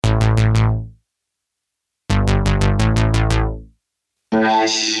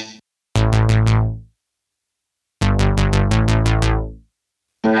Fresh.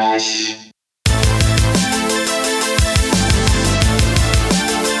 Fresh.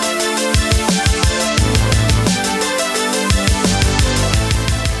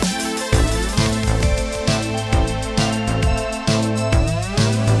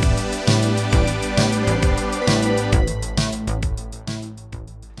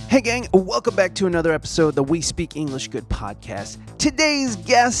 Hey gang, welcome back to another episode of the We Speak English Good podcast. Today's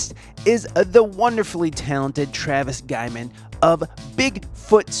guest is the wonderfully talented Travis Guyman of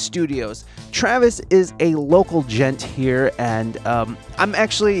Bigfoot Studios. Travis is a local gent here, and I've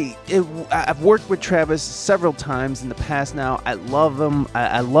worked with Travis several times in the past now. I love him.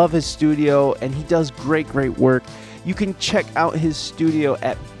 I love his studio, and he does great work. You can check out his studio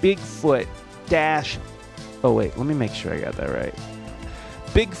at Bigfoot Oh wait, let me make sure I got that right.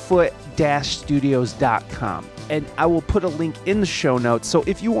 Bigfoot-studios.com, and I will put a link in the show notes. So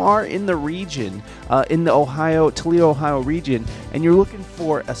if you are in the region, in the Toledo, Ohio region, and you're looking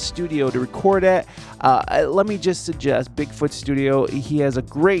for a studio to record at, let me just suggest Bigfoot Studio. He has a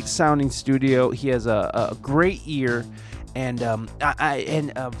great sounding studio. He has a great ear, and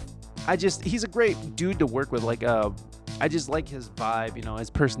he's a great dude to work with. I just like his vibe, his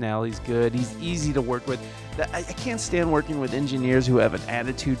personality's good. He's easy to work with. I can't stand working with engineers who have an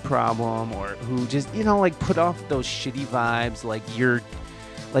attitude problem or who just, put off those shitty vibes, like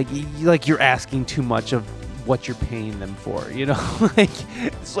you're asking too much of what you're paying them for,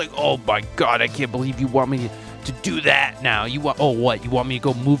 it's like, oh my God, I can't believe you want me to do that now. You want me to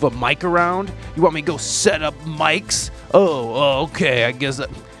go move a mic around? You want me to go set up mics? Oh, okay, I guess.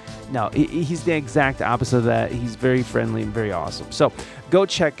 No, he's the exact opposite of that. He's very friendly and very awesome. So go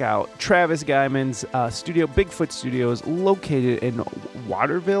check out Travis Guyman's studio, Bigfoot Studios, located in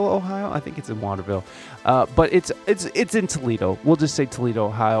Waterville, Ohio. I think it's in Waterville, but it's in Toledo. We'll just say Toledo,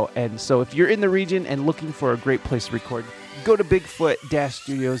 Ohio. And so if you're in the region and looking for a great place to record, go to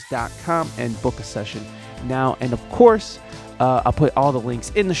Bigfoot-studios.com and book a session now. And of course, I'll put all the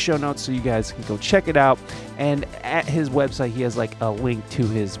links in the show notes so you guys can go check it out. And at his website, he has a link to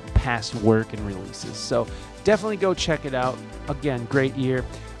his past work and releases. So definitely go check it out. Again, great year.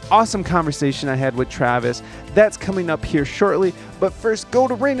 Awesome conversation I had with Travis. That's coming up here shortly. But first, go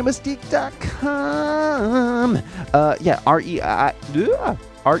to ReinaMystique.com.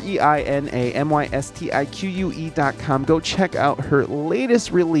 ReinaMystique.com. Go check out her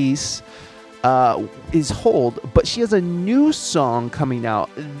latest release. Is Hold, but she has a new song coming out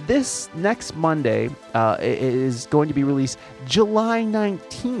this next Monday. It is going to be released July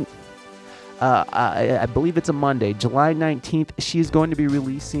 19th. I believe it's a Monday, July 19th. She is going to be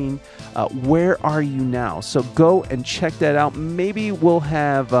releasing Where Are You Now? So go and check that out. Maybe we'll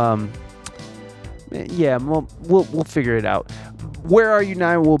have, we'll figure it out. Where Are You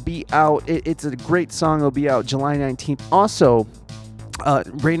Now will be out. It's a great song. It'll be out July 19th. Also,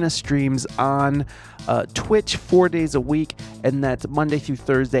 Reina streams on Twitch 4 days a week, and that's Monday through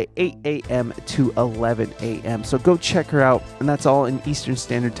Thursday, 8 a.m. to 11 a.m. So go check her out, and that's all in Eastern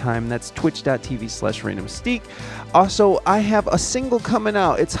Standard Time. That's twitch.tv/ReinaMystique. Also, I have a single coming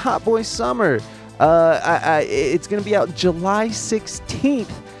out. It's Hot Boy Summer. It's going to be out July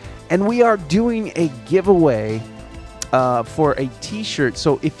 16th, and we are doing a giveaway for a t-shirt.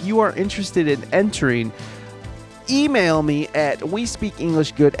 So if you are interested in entering, email me at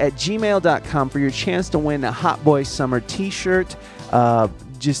wespeakenglishgood@gmail.com for your chance to win a Hot Boy Summer t-shirt.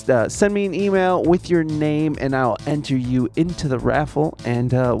 Just send me an email with your name, and I'll enter you into the raffle,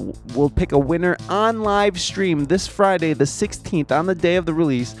 and we'll pick a winner on live stream this Friday, the 16th, on the day of the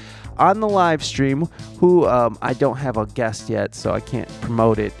release, on the live stream, who I don't have a guest yet, so I can't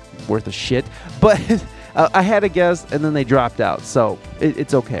promote it worth a shit, but I had a guest, and then they dropped out, so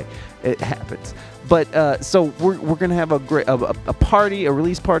it's okay. It happens. But so we're gonna have a party, a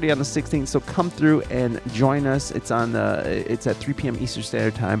release party on the 16th. So come through and join us. It's at 3 p.m. Eastern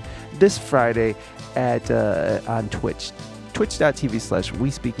Standard Time this Friday on Twitch,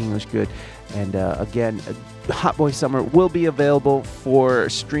 twitch.tv/WeSpeakEnglishGood. And again, Hot Boy Summer will be available for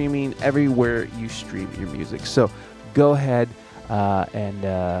streaming everywhere you stream your music. So go ahead and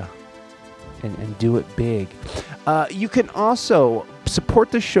do it big. You can also support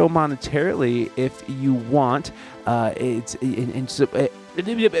the show monetarily if you want. You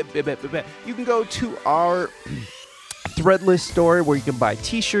can go to our Threadless store where you can buy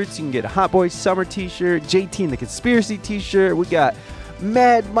t-shirts. You can get a Hot Boy Summer t-shirt, JT and the Conspiracy t-shirt. We got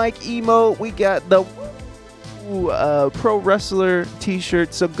Mad Mike emote. We got the Pro Wrestler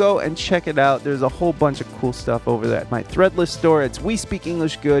t-shirt. So go and check it out. There's a whole bunch of cool stuff over there at my Threadless store. It's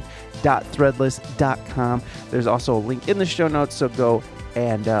wespeakenglishgood.threadless.com. There's also a link in the show notes, so go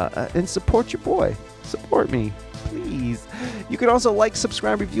and support your boy. Support me, please. You can also like,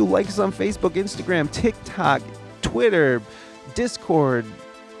 subscribe, review, like us on Facebook, Instagram, TikTok, Twitter, Discord,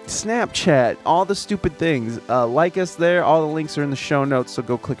 Snapchat, all the stupid things. Like us there. All the links are in the show notes, so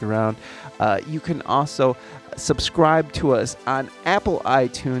go click around. You can also subscribe to us on Apple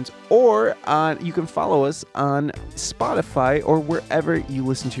iTunes, or you can follow us on Spotify or wherever you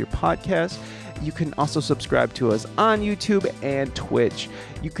listen to your podcast. You can also subscribe to us on YouTube and Twitch.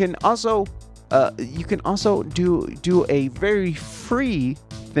 You can also do a very free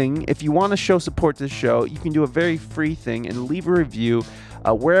thing. If you want to show support to the show, you can do a very free thing and leave a review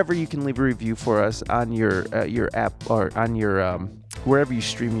wherever you can leave a review for us on your app or on your wherever you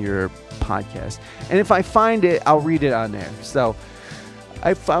stream your podcast. And if I find it, I'll read it on there. So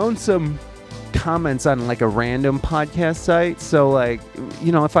I found some comments on like a random podcast site. So like,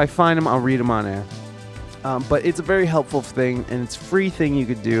 if I find them, I'll read them on there. But it's a very helpful thing, and it's a free thing you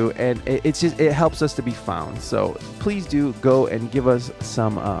could do, and it helps us to be found. So please do go and give us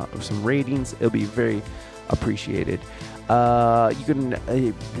some ratings. It'll be very appreciated. You can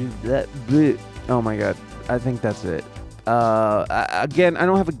oh my god, I think that's it. Again, I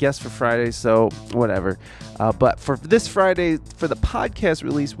don't have a guest for Friday, so whatever. But for this Friday, for the podcast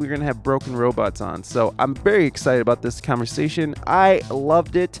release, we're going to have Broken Robots on. So I'm very excited about this conversation. I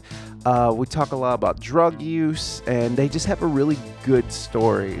loved it. We talk a lot about drug use, and they just have a really good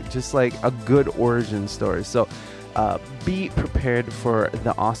story, just like a good origin story. So be prepared for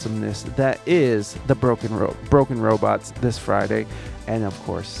the awesomeness that is the Broken Robots this Friday. And of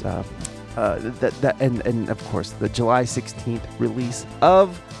course, and of course the July 16th release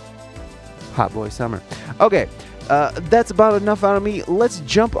of Hot Boy Summer. Okay, that's about enough out of me. Let's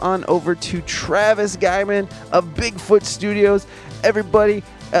jump on over to Travis Guyman of Bigfoot Studios. Everybody,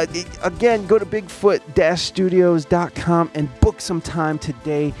 again, go to bigfoot-studios.com and book some time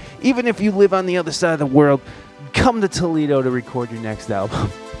today. Even if you live on the other side of the world, come to Toledo to record your next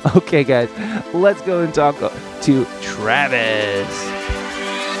album. Okay, guys, let's go and talk to Travis.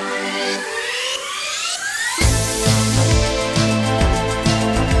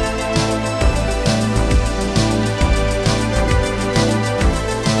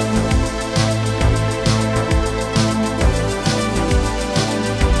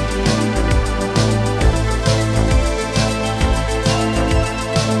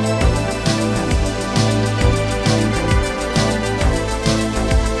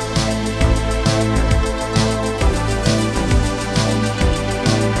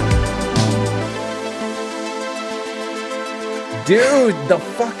 Dude, the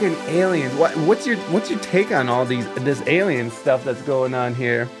fucking aliens. What's your take on all this alien stuff that's going on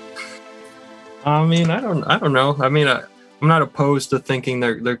here? I mean, I don't know. I mean, I'm not opposed to thinking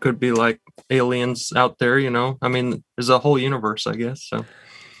there could be like aliens out there, I mean, there's a whole universe, I guess. So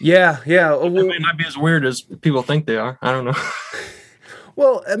yeah. It may not be as weird as people think they are. I don't know.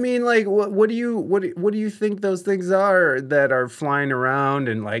 Well, I mean, like, what do you think those things are that are flying around,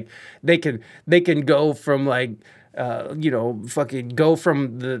 and like they can go from like fucking go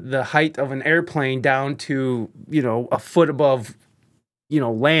from the height of an airplane down to, a foot above,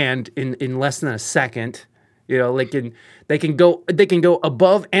 land in less than a second. They can go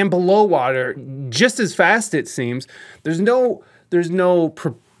above and below water just as fast, it seems. There's no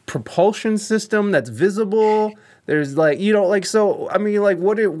propulsion system that's visible. There's so I mean, like,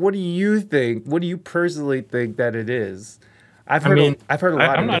 what do you think? What do you personally think that it is? I've heard a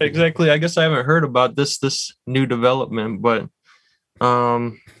lot. I'm not exactly. I guess I haven't heard about this new development, but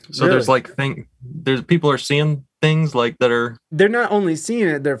so really? There's people are seeing things like that are. They're not only seeing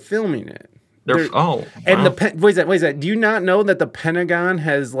it; they're filming it. And wow. Wait a second. Do you not know that the Pentagon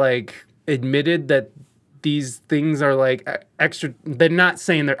has like admitted that these things are like extra? They're not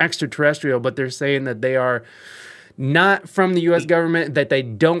saying they're extraterrestrial, but they're saying that they are not from the U.S. government, that they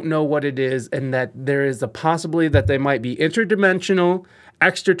don't know what it is, and that there is a possibility that they might be interdimensional,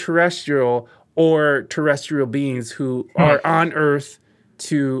 extraterrestrial, or terrestrial beings who are on Earth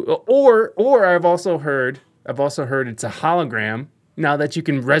or I've also heard it's a hologram now that you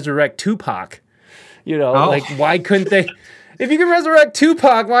can resurrect Tupac. Like, why couldn't they? If you can resurrect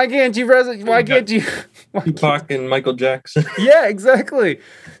Tupac, why can't you Tupac and Michael Jackson? Yeah, exactly.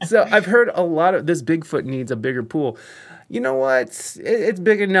 So I've heard a lot of this. Bigfoot needs a bigger pool. You know what? It's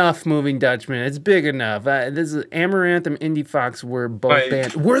big enough, Moving Dutchman. It's big enough. This is Amaranth and Indie Fox were both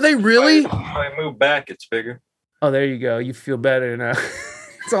banned. Were they really? If I move back, it's bigger. Oh, there you go. You feel better now.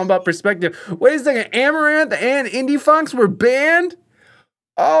 It's all about perspective. Wait a second. Amaranth and Indie Fox were banned?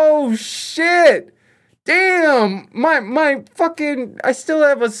 Oh, shit. Damn, my fucking, I still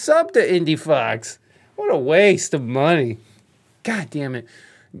have a sub to Indie Fox. What a waste of money. God damn it.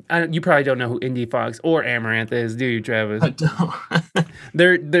 You probably don't know who Indie Fox or Amaranth is, do you, Travis? I don't.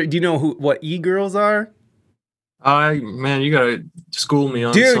 They're do you know what e-girls are? Man, you gotta school me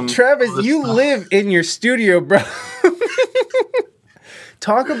on Dude, some. Travis, you stuff. live in your studio, bro.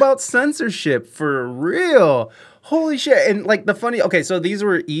 Talk about censorship for real. Holy shit. And like the funny, okay, so these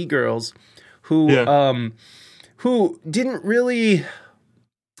were e-girls who didn't really,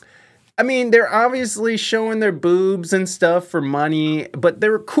 I mean, they're obviously showing their boobs and stuff for money, but they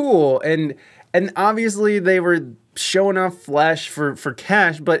were cool and obviously they were showing off flesh for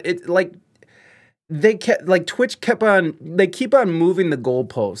cash, but it like they kept like Twitch keep on moving the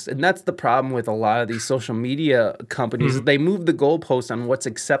goalpost, and that's the problem with a lot of these social media companies. Mhm. They move the goalpost on what's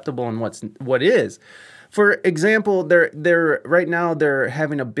acceptable and what is. For example, they're right now they're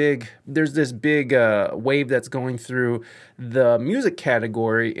having there's this big wave that's going through the music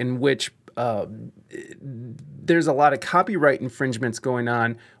category in which there's a lot of copyright infringements going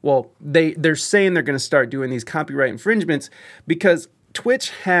on. Well, they're saying they're going to start doing these copyright infringements because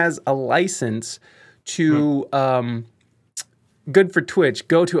Twitch has a license to good for Twitch.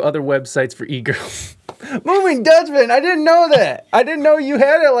 Go to other websites for e-girls. Moving Dutchman, I didn't know that. I didn't know you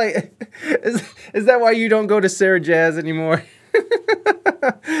had it. Like, is that why you don't go to Sarah Jazz anymore?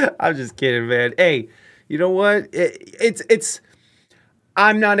 I'm just kidding, man. Hey, you know what? It's.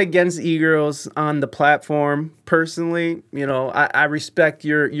 I'm not against e-girls on the platform personally. You know, I respect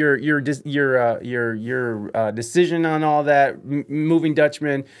your decision on all that. Moving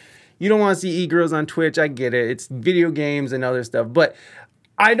Dutchman, you don't want to see e-girls on Twitch. I get it. It's video games and other stuff, but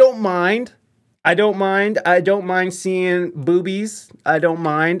I don't mind. I don't mind seeing boobies. I don't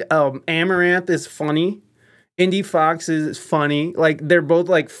mind. Amaranth is funny. Indie Fox is funny. Like, they're both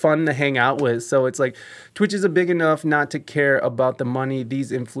like fun to hang out with. So it's like Twitch is big enough not to care about the money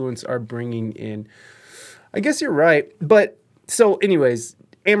these influencers are bringing in. I guess you're right. But so anyways,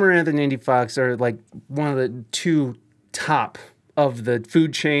 Amaranth and Indie Fox are like one of the two top of the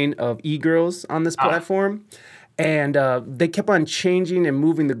food chain of e-girls on this platform. And they kept on changing and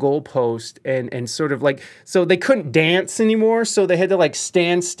moving the goalpost and sort of like, so they couldn't dance anymore. So they had to like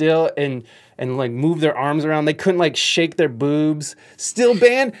stand still and like move their arms around. They couldn't like shake their boobs. Still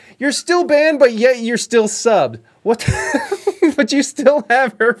banned. You're still banned, but yet you're still subbed. What? But you still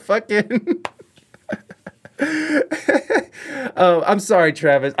have her fucking. Oh, I'm sorry,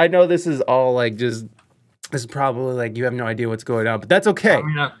 Travis. I know this is all like just. This is probably like you have no idea what's going on, but that's okay. I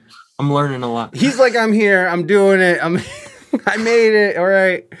mean, I'm learning a lot. He's like, I'm here. I'm doing it. I made it. All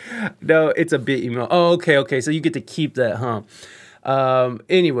right. No, it's a bit email. Oh, okay. So you get to keep that, huh?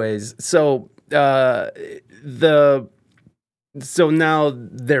 Anyways, so now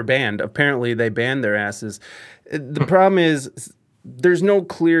they're banned. Apparently, they banned their asses. The problem is there's no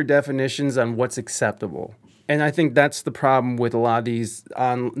clear definitions on what's acceptable. And I think that's the problem with a lot of these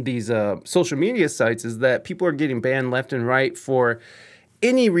social media sites is that people are getting banned left and right for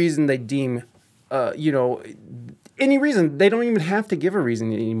any reason they deem, any reason. They don't even have to give a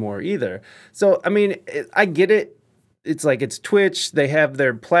reason anymore either. So, I mean, I get it. It's like it's Twitch. They have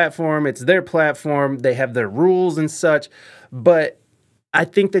their platform. It's their platform. They have their rules and such. But I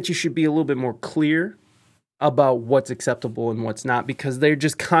think that you should be a little bit more clear about what's acceptable and what's not, because they're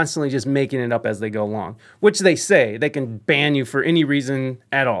just constantly just making it up as they go along, which they say they can ban you for any reason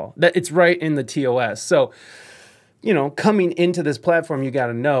at all. That it's right in the TOS. So, coming into this platform, you got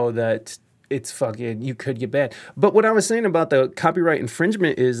to know that it's fucking, you could get banned. But what I was saying about the copyright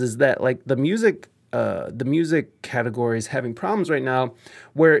infringement is that like the music category is having problems right now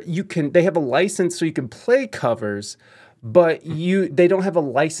where they have a license so you can play covers, but they don't have a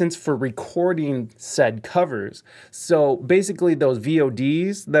license for recording said covers. So basically those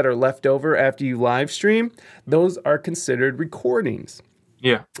VODs that are left over after you live stream, those are considered recordings.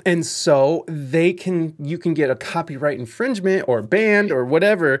 Yeah. And so you can get a copyright infringement or banned or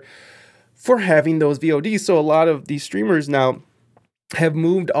whatever for having those VODs. So a lot of these streamers now have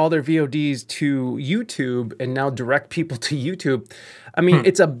moved all their VODs to YouTube and now direct people to YouTube. I mean,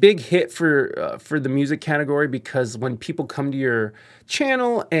 it's a big hit for the music category because when people come to your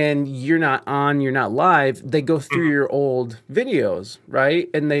channel and you're not live, they go through your old videos, right?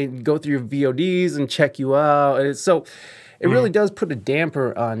 And they go through your VODs and check you out. And so it really does put a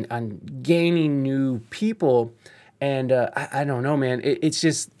damper on gaining new people. And I don't know, man. It's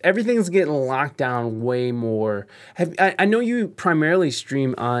just everything's getting locked down way more. I know you primarily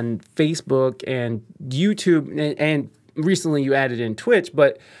stream on Facebook and YouTube, and recently you added in Twitch.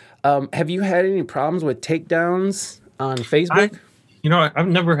 But have you had any problems with takedowns on Facebook? I've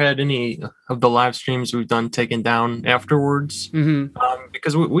never had any of the live streams we've done taken down afterwards,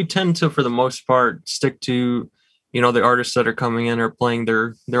 because we tend to, for the most part, stick to the artists that are coming in are playing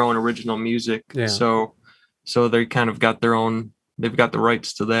their own original music. Yeah. So they kind of got they've got the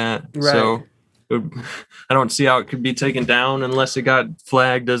rights to that. Right. So I don't see how it could be taken down unless it got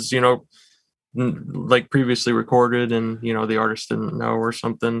flagged as, like previously recorded and, the artist didn't know or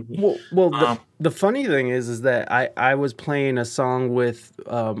something. Well, the funny thing is that I was playing a song with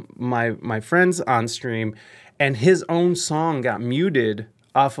my friends on stream, and his own song got muted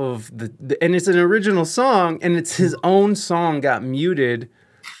off of and it's an original song, and it's his own song got muted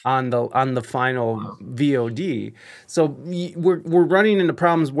on the final VOD. So we're running into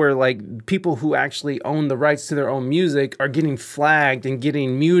problems where like people who actually own the rights to their own music are getting flagged and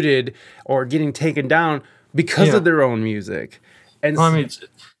getting muted or getting taken down because of their own music. And well, I mean,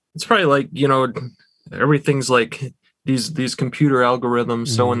 it's probably like, everything's like these computer algorithms.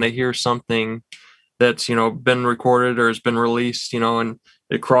 So when they hear something that's, been recorded or has been released, and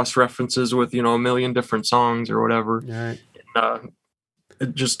it cross references with, a million different songs or whatever. Right.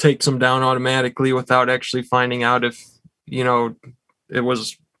 It just takes them down automatically without actually finding out if, it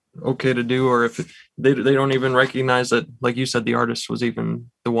was okay to do, or if they don't even recognize that, like you said, the artist was even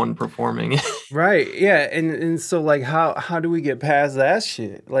the one performing. Right. Yeah. And so like how do we get past that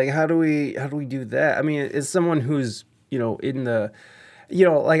shit? Like how do we do that? I mean, as someone who's, in the,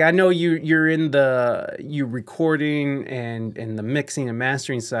 like I know you're in you recording and the mixing and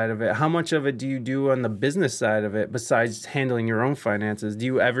mastering side of it. How much of it do you do on the business side of it besides handling your own finances? Do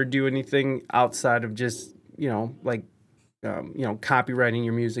you ever do anything outside of just, like, copywriting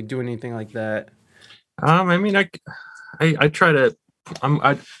your music, do anything like that? I mean, I try to,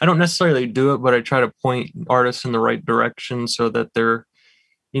 I don't necessarily do it, but I try to point artists in the right direction so that they're,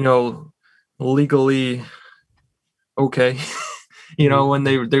 legally okay. When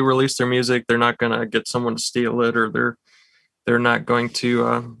they release their music, they're not gonna get someone to steal it, or they're not going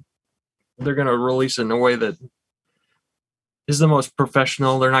to they're gonna release it in a way that is the most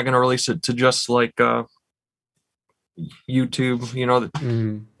professional. They're not gonna release it to just like YouTube,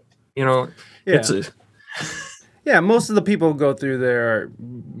 it's yeah, most of the people who go through there,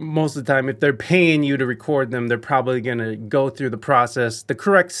 most of the time, if they're paying you to record them, they're probably going to go through the process, the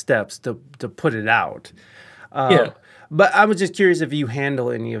correct steps to put it out. But I was just curious if you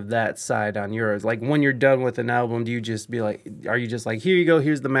handle any of that side on yours. Like when you're done with an album, do you just be like, are you just like, here you go,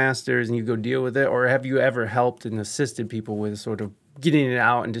 here's the masters, and you go deal with it? Or have you ever helped and assisted people with sort of getting it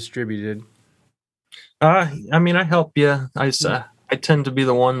out and distributed? I mean, I help you. I tend to be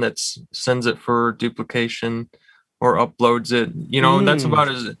the one that sends it for duplication or uploads it.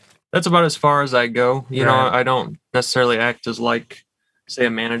 That's about as far as I go. I don't necessarily act as like, say, a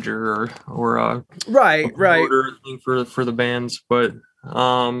manager or a promoter thing for the bands, but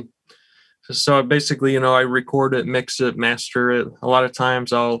so basically, I record it, mix it, master it. A lot of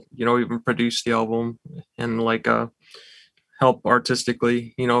times I'll even produce the album and like help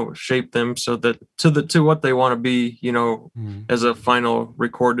artistically shape them so that to what they want to be as a final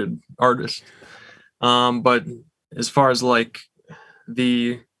recorded artist. But as far as like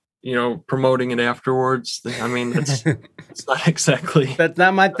the promoting it afterwards, I mean, it's not exactly. That's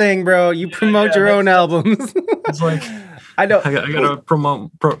not my thing, bro. You promote your own albums. It's like I gotta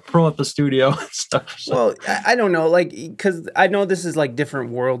promote the studio and stuff. So. Well, I don't know, like, because I know this is like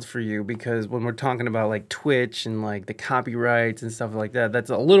different worlds for you, because when we're talking about like Twitch and like the copyrights and stuff like that, that's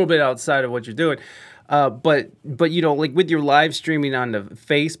a little bit outside of what you're doing. But like with your live streaming on the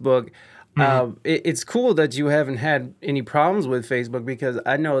Facebook. It's cool that you haven't had any problems with Facebook, because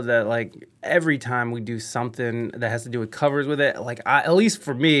I know that like every time we do something that has to do with covers with it, like at least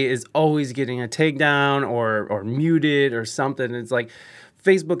for me, is always getting a takedown or muted or something. It's like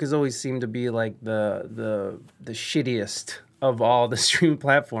Facebook has always seemed to be like the shittiest of all the streaming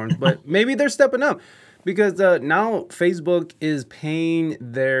platforms, but maybe they're stepping up, because now Facebook is paying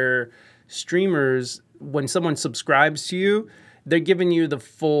their streamers. When someone subscribes to you, they're giving you the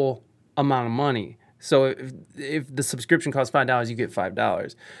full amount of money. So if the subscription costs $5, you get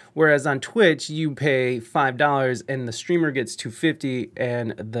 $5. Whereas on Twitch, you pay $5 and the streamer gets $2.50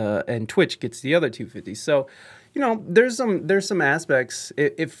 and Twitch gets the other $2.50. So, there's some aspects.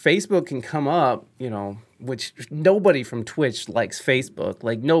 If Facebook can come up, which nobody from Twitch likes Facebook.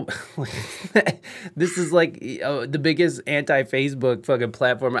 Like this is like the biggest anti-Facebook fucking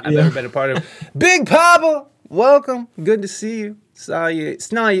platform I've ever been a part of. Big Papa, welcome. Good to see you. Saw you.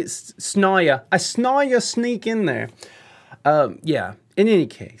 Saw you sneak in there. Yeah. In any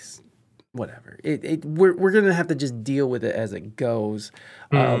case, whatever. We're gonna have to just deal with it as it goes.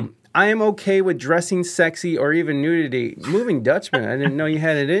 I am okay with dressing sexy or even nudity. Moving Dutchman, I didn't know you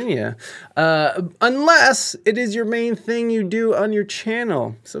had it in you. Unless it is your main thing you do on your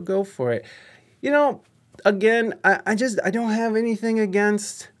channel. So go for it. again, I don't have anything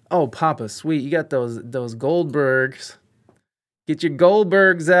against. Oh, Papa, sweet, you got those Goldbergs. Get your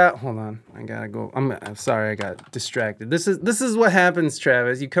Goldbergs out. Hold on, I gotta go. I'm sorry, I got distracted. This is what happens,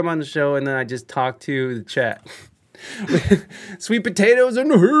 Travis. You come on the show and then I just talk to the chat. Sweet potatoes in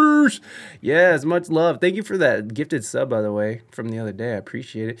the house. Yes, much love. Thank you for that gifted sub, by the way, from the other day. I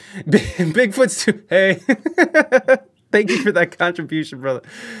appreciate it. Bigfoot's too. Hey, thank you for that contribution, brother.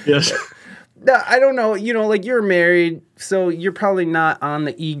 Yes. I don't know. Like you're married, so you're probably not on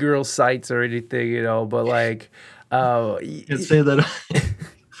the e-girl sites or anything, but like. You can say that.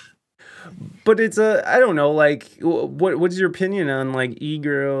 But it's I don't know, like, what's your opinion on like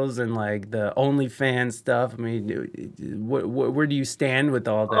e-girls and like the OnlyFans stuff? I mean, where do you stand with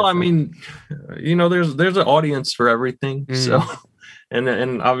all that? Well, I mean, there's an audience for everything. Mhm. So,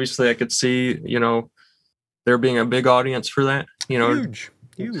 and obviously I could see, there being a big audience for that. Huge,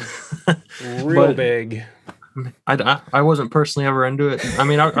 real But- big. I wasn't personally ever into it. I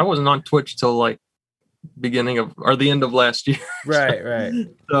mean, I wasn't on Twitch till like beginning of or the end of last year. Right.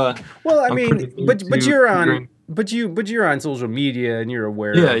 Uh, Well, I I'm mean, pretty new but to you're on, figuring- but you're on social media and you're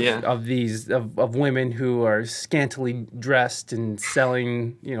aware of these of women who are scantily dressed and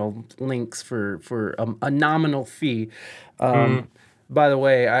selling links for a nominal fee. By the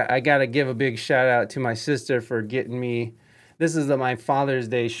way, I gotta give a big shout out to my sister for getting me. This is my Father's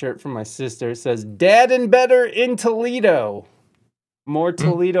Day shirt from my sister. It says "Dad and Better in Toledo." More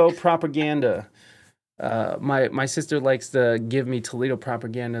Toledo propaganda. My sister likes to give me Toledo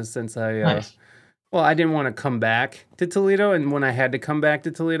propaganda since Nice. I didn't want to come back to Toledo, and when I had to come back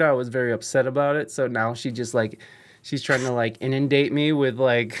to Toledo, I was very upset about it. So now she's trying to like inundate me with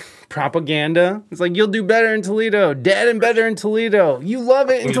like propaganda. It's like, you'll do better in Toledo, Dad and Better in Toledo. You love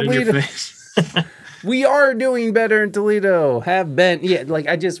it in Get in your Toledo. face. We are doing better in Toledo. Have been, yeah. Like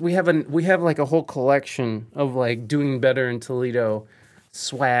we have like a whole collection of like doing better in Toledo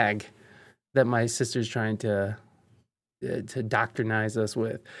swag that my sister's trying to doctrinize us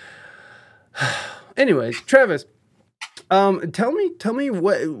with. Anyways, Travis, tell me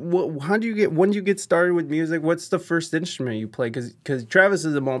what when did you get started with music? What's the first instrument you play? Because Travis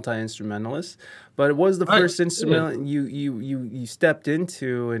is a multi-instrumentalist, but what was the first instrument you stepped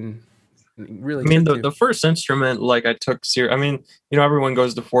into and really? I mean, took to? the first instrument like I took serious. I mean, everyone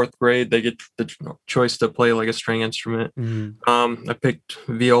goes to fourth grade, they get the choice to play like a string instrument. Mhm. I picked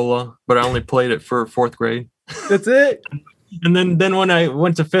viola, but I only played it for fourth grade. That's it. And then when I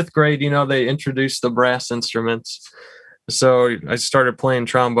went to fifth grade, they introduced the brass instruments. So I started playing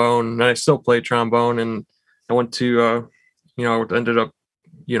trombone, and I still play trombone. And I went to, ended up,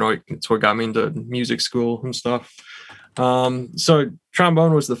 it's what got me into music school and stuff. So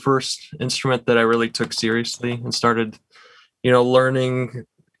trombone was the first instrument that I really took seriously and started, learning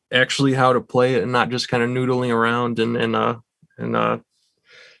actually how to play it and not just kind of noodling around and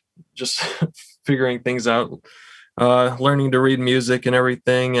just figuring things out. Learning to read music and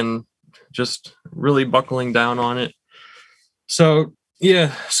everything and just really buckling down on it. So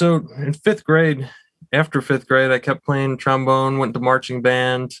in fifth grade, after fifth grade, I kept playing trombone, went to marching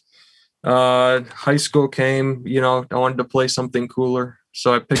band. High school came, I wanted to play something cooler.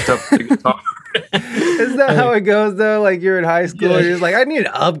 So I picked up the guitar. Isn't that how it goes though? Like you're in high school Yeah. and you're just like, I need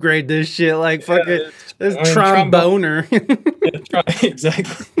to upgrade this shit. Like fucking this I mean, tromboner.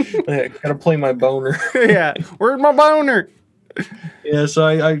 Exactly. I gotta play my boner. Yeah. Where's my boner? Yeah, so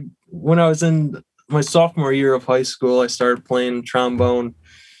I when I was in my sophomore year of high school, I started playing trombone,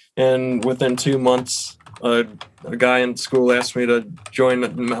 and within 2 months, a guy in school asked me to join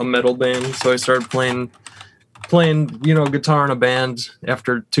a metal band. So I started playing, guitar in a band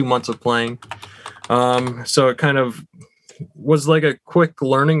after 2 months of playing. So it kind of was like a quick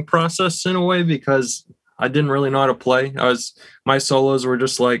learning process in a way because I didn't really know how to play. My solos were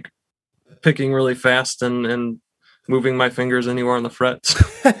just like picking really fast and moving my fingers anywhere on the frets.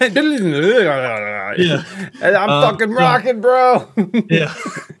 Yeah. I'm fucking rocking, bro. Yeah.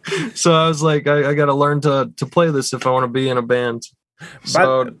 So I was like, I got to learn to play this if I want to be in a band.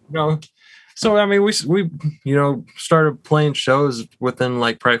 So, so I mean, we started playing shows within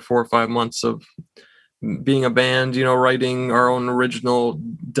like probably 4 or 5 months of being a band, writing our own original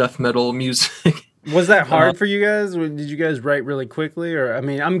death metal music. Was that hard for you guys? Or did you guys write really quickly? Or I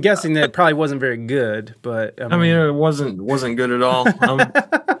mean, I'm guessing that it probably wasn't very good, but I mean, it wasn't good at all. And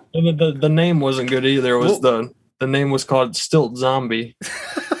the name wasn't good either. It was the name was called Stilt Zombie.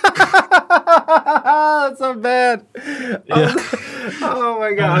 That's so bad. Yeah. Oh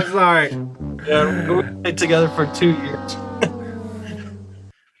my god, I'm sorry. Yeah, we played together for 2 years.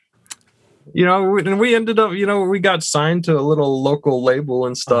 and we ended up, we got signed to a little local label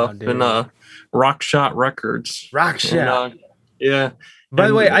and stuff, dude. and Rock Shot Records. Rock Shot. Yeah. By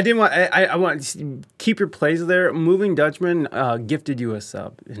the way, I didn't want. I want to keep your place there. Moving Dutchman gifted you a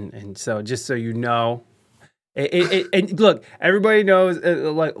sub, and so just so you know, and look, everybody knows.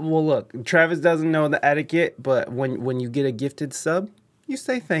 Look, Travis doesn't know the etiquette, but when you get a gifted sub, you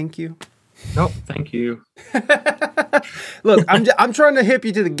say thank you. Nope, thank you. Look, I'm trying to hip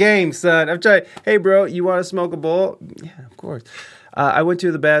you to the game, son. I'm trying. Hey, bro, you want to smoke a bowl? Yeah, of course. I went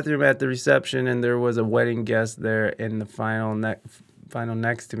to the bathroom at the reception, and there was a wedding guest there in the final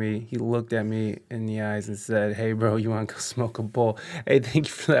next to me. He looked at me in the eyes and said, "Hey, bro, you want to go smoke a bowl?" Hey, thank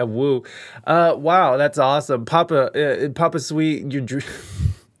you for that woo. Wow, that's awesome, Papa Sweet.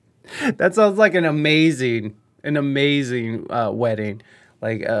 That sounds like an amazing wedding.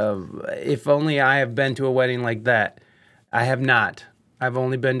 Like, if only I have been to a wedding like that. I have not. I've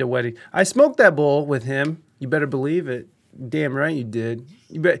only been to a wedding. I smoked that bowl with him. You better believe it. Damn right you did.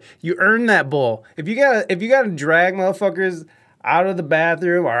 You earned that bowl. If you gotta drag motherfuckers out of the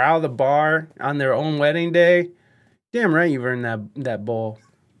bathroom or out of the bar on their own wedding day, damn right you've earned that bowl.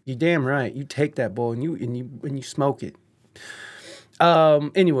 You damn right. You take that bowl and you smoke it.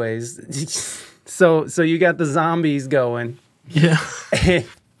 Anyways, so you got the zombies going. Yeah.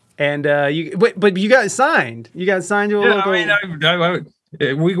 And but you got signed. You got signed to a local. I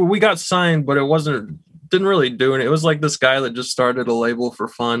mean, we got signed, but didn't really do it. It was like this guy that just started a label for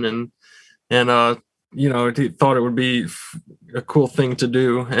fun, and he thought it would be a cool thing to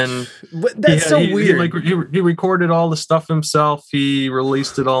do. And that's so weird. He recorded all the stuff himself. He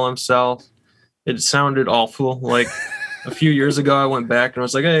released it all himself. It sounded awful. Like a few years ago, I went back and I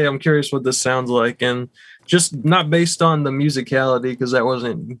was like, "Hey, I'm curious what this sounds like," and just not based on the musicality, because that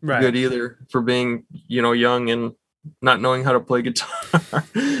wasn't good either for being, young and not knowing how to play guitar.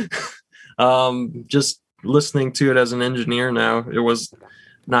 Just listening to it as an engineer now, it was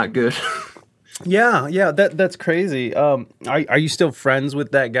not good. Yeah, that's crazy. Are you still friends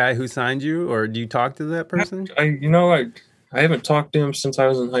with that guy who signed you, or do you talk to that person? I haven't talked to him since I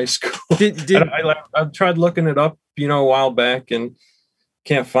was in high school. I tried looking it up, a while back, and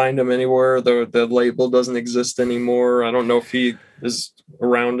can't find him anywhere. The label doesn't exist anymore. I don't know if he is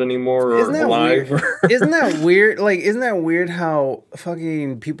around anymore or alive. Isn't that weird? Like, isn't that weird how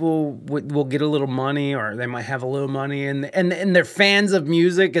fucking people will get a little money, or they might have a little money, and they're fans of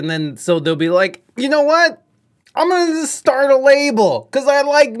music, and then so they'll be like, you know what? I'm gonna just start a label because I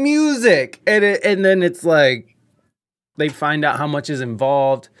like music, and then it's like they find out how much is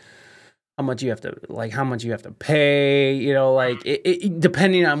involved. How much you have to pay, it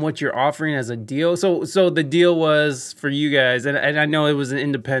depending on what you're offering as a deal. So the deal was for you guys, and I know it was an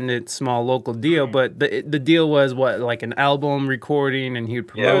independent, small, local deal, but the deal was what, like an album recording, and he would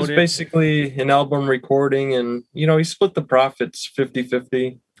promote it? Yeah, it was basically an album recording, and, he split the profits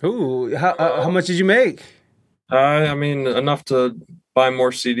 50-50. Ooh, how much did you make? I mean, enough to buy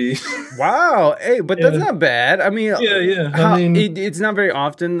more CDs. Wow. Hey, but that's not bad. I mean, yeah. It's not very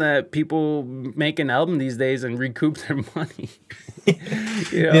often that people make an album these days and recoup their money.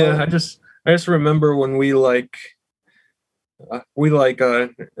 Yeah, I just remember when it was,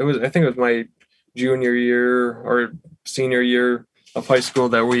 I think it was my junior year or senior year of high school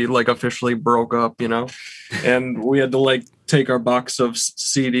that we officially broke up, and we had to take our box of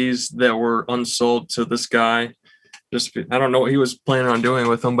CDs that were unsold to this guy. I don't know what he was planning on doing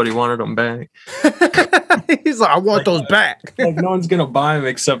with them, but he wanted them back. He's like, I want those back. No one's gonna buy them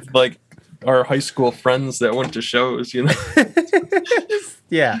except our high school friends that went to shows,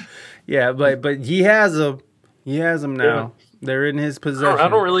 Yeah, but he has them. He has them now. Yeah. They're in his possession. I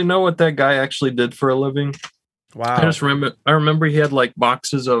don't really know what that guy actually did for a living. Wow. I remember he had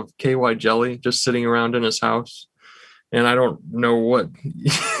boxes of KY jelly just sitting around in his house, and I don't know what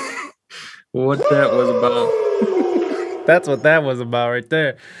that was about. That's what that was about right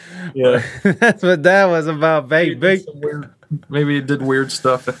there. Yeah. That's what that was about, baby. Maybe he did weird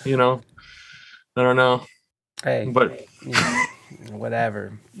stuff, I don't know. Hey, but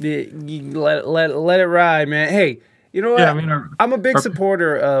whatever. You let it ride, man. Hey, you know what? Yeah, I mean, I'm a big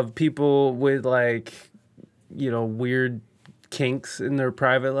supporter of people with weird kinks in their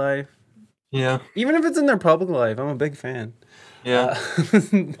private life. Yeah. Even if it's in their public life, I'm a big fan. Yeah.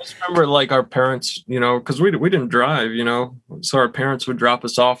 I just remember our parents, because we didn't drive, so our parents would drop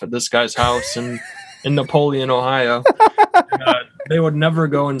us off at this guy's house in Napoleon, Ohio. They would never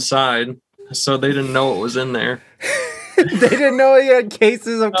go inside, so they didn't know what was in there. They didn't know he had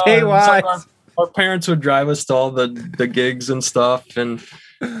cases of KY. Our parents would drive us to all the gigs and stuff, and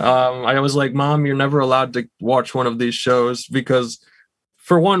I was like, Mom, you're never allowed to watch one of these shows because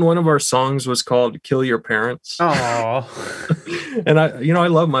for one of our songs was called "Kill Your Parents," Oh, and I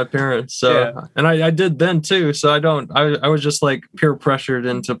love my parents, so Yeah. and I did then too. So I was just like peer pressured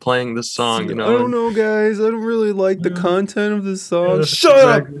into playing this song, I don't and- know, guys. I don't really like the content of this song. Yeah, Shut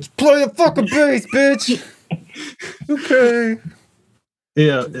exactly. up! Just play the fucking bass, bitch. Okay.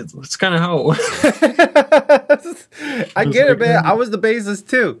 Yeah, it's kind of how it was. I get it, man. I was the bassist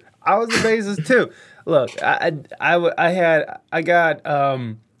too. Look, I got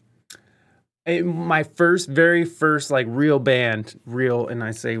my very first like real band, and I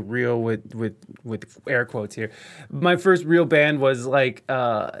say real with air quotes here. My first real band was like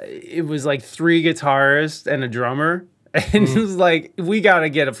it was like 3 guitarists and a drummer, and it was like we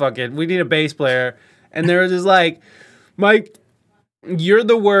need a bass player, and they were just like, Mike, you're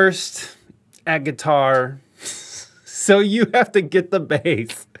the worst at guitar, so you have to get the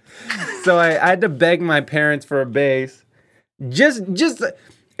bass. So I had to beg my parents for a bass. Just,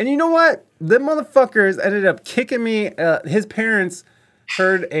 and you know what? The motherfuckers ended up kicking me. His parents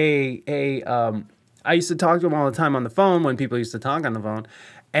heard I used to talk to him all the time on the phone when people used to talk on the phone.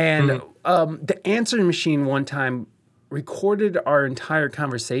 And the answering machine one time recorded our entire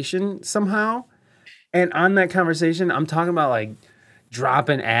conversation somehow. And on that conversation, I'm talking about like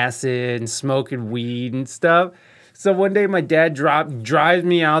dropping acid and smoking weed and stuff. So one day my dad drives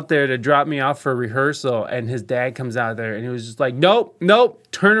me out there to drop me off for rehearsal, and his dad comes out there and he was just like, nope,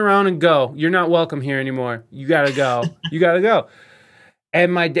 turn around and go. You're not welcome here anymore. You gotta go.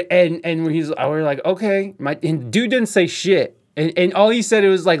 And and when I was like, okay. And dude didn't say shit. And all he said, it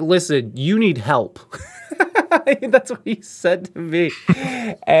was like, listen, you need help. That's what he said to me.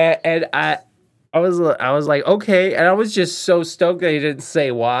 And I was like, okay. And I was just so stoked that he didn't say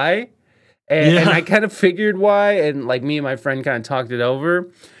why. And I kind of figured why. And like me and my friend kind of talked it over.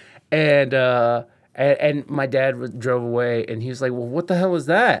 And my dad drove away, and he was like, well, what the hell was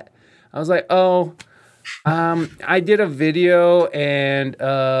that? I was like, I did a video, and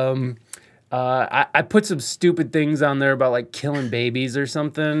I put some stupid things on there about like killing babies or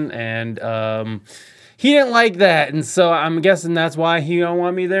something. And he didn't like that, and so I'm guessing that's why he don't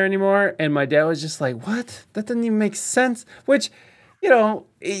want me there anymore. And my dad was just like, what? That doesn't even make sense. Which,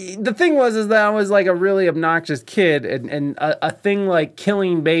 the thing is that I was like a really obnoxious kid, and a thing like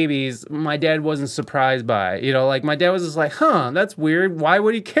killing babies, my dad wasn't surprised by. Like my dad was just like, that's weird. Why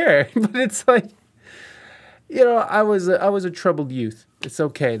would he care? But it's like, I was a troubled youth. It's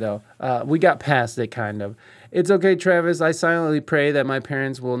okay though. We got past it, kind of. It's okay, Travis. I silently pray that my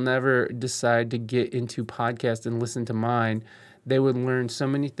parents will never decide to get into podcast and listen to mine. They would learn so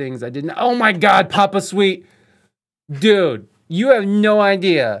many things I didn't. Oh my God, Papa Sweet. Dude, you have no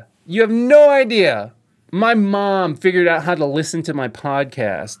idea. My mom figured out how to listen to my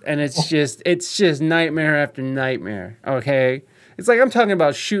podcast, and it's just nightmare after nightmare, okay? It's like I'm talking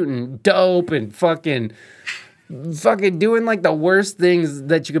about shooting dope and fucking doing like the worst things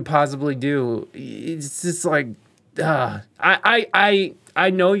that you could possibly do. It's just like, I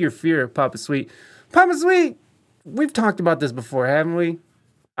know your fear, Papa Sweet. Papa Sweet, we've talked about this before, haven't we?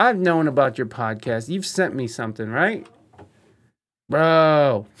 I've known about your podcast. You've sent me something, right?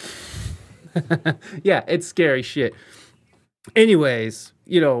 Bro. Yeah, it's scary shit. Anyways,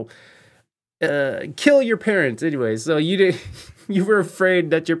 kill your parents. Anyways, so you were afraid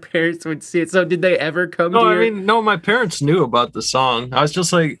that your parents would see it. So did they ever come to you? No, my parents knew about the song. I was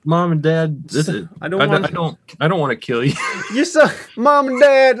just like, Mom and Dad, I don't want to kill you. You're so, Mom and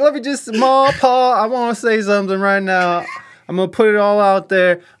Dad, Mom, Pa, I want to say something right now. I'm going to put it all out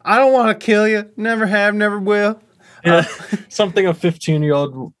there. I don't want to kill you. Never have, never will. Yeah, something a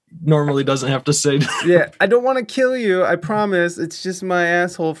 15-year-old normally doesn't have to say. Yeah, I don't want to kill you. I promise. It's just my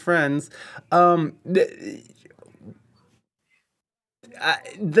asshole friends. Did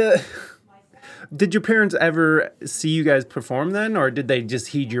your parents ever see you guys perform then, or did they just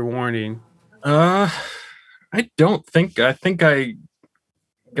heed your warning? I don't think. I think I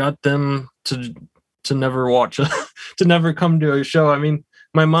got them to never watch to never come to a show. I mean,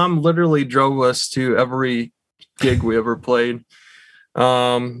 my mom literally drove us to every gig we ever played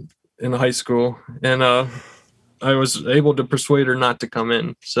in high school, and I was able to persuade her not to come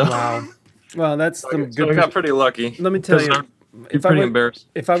in. So wow. Well, that's some good. So I got pretty lucky. Let me tell you, if I embarrassed.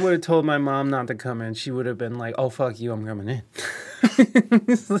 If I would have told my mom not to come in, she would have been like, "Oh fuck you, I'm coming in."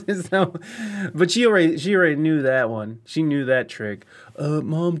 So, but she already knew that one. She knew that trick.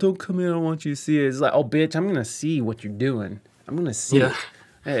 Mom, don't come in. I don't want you to see it. It's like, oh bitch, I'm gonna see what you're doing. I'm gonna see it.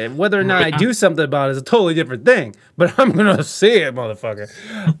 Hey, whether or not I do something about it is a totally different thing, but I'm gonna see it, motherfucker.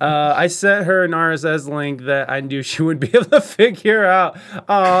 I sent her an RSS link that I knew she wouldn't be able to figure out.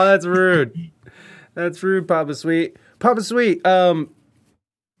 Oh, that's rude. That's rude, Papa Sweet. Papa Sweet.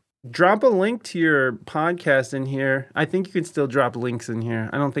 Drop a link to your podcast in here. I think you can still drop links in here.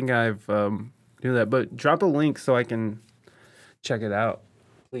 I don't think I've do that, but drop a link so I can check it out,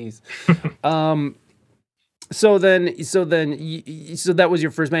 please. So that was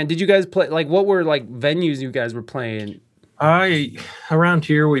your first band. Did you guys play, like, what were like venues you guys were playing? Around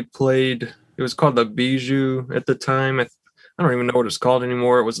here we played. It was called the Bijou at the time. I don't even know what it's called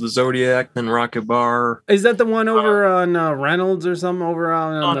anymore. It was the Zodiac, then Rocket Bar. Is that the one over on Reynolds or something over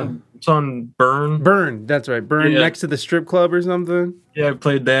on It's on Burn. Burn? That's right, Burn, Yeah. next to the strip club or something. Yeah, I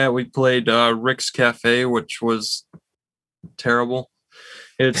played that. We played Rick's Cafe, which was terrible.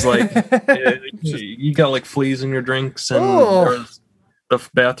 It's like you got like fleas in your drinks, and the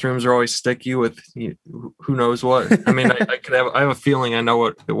bathrooms are always sticky with who knows what. I mean, I have a feeling I know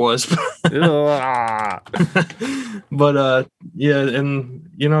what it was. But yeah, and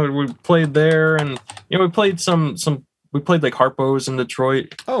we played there, and we played we played like Harpo's in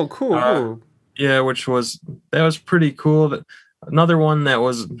Detroit. Oh, cool. Yeah, that was pretty cool. Another one that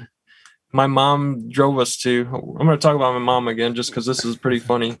was my mom drove us to. I'm going to talk about my mom again just because this is pretty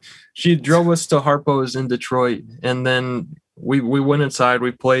funny. She drove us to Harpo's in Detroit, and then we went inside.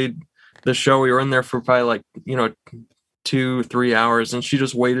 We played the show. We were in there for probably like 2-3 hours, and she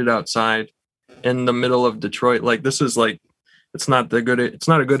just waited outside in the middle of Detroit. Like, this is like, it's not a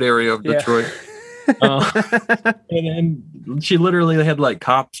good area of Detroit. And she literally had like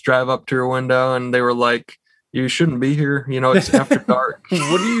cops drive up to her window, and they were like, "You shouldn't be here. It's after dark."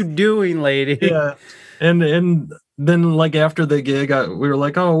 What are you doing, lady? Yeah. And then like after the gig, we were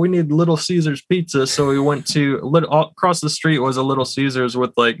like, "Oh, we need Little Caesars pizza." So we went to across the street was a Little Caesars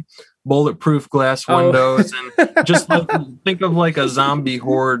with like bulletproof glass windows, and just like, think of like a zombie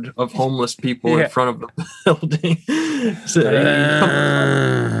horde of homeless people in front of the building. So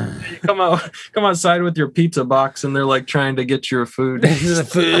you come outside with your pizza box, and they're like trying to get your food.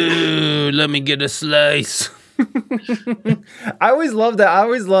 Food. Let me get a slice. I always love that. I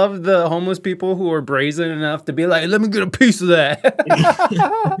always love the homeless people who are brazen enough to be like, "Let me get a piece of that."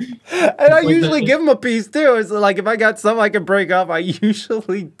 And I usually give them a piece too. It's like, if I got something I can break off, I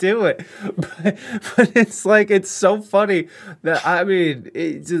usually do it. But it's like, it's so funny that, I mean,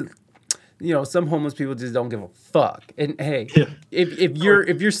 it just, some homeless people just don't give a fuck. And hey,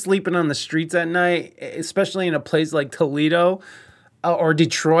 if you're sleeping on the streets at night, especially in a place like Toledo or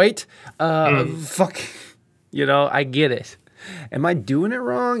Detroit, fuck. I get it. Am I doing it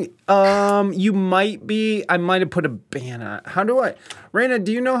wrong? You might be. I might have put a ban on it. Raina,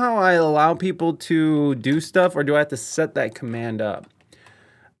 do you know how I allow people to do stuff, or do I have to set that command up?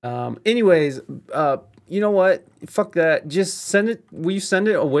 Anyways, you know what? Fuck that. Just send it. Will you send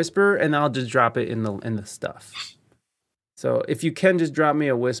it a whisper, and I'll just drop it in the stuff. So if you can, just drop me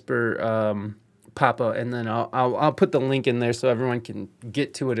a whisper, Papa, and then I'll put the link in there so everyone can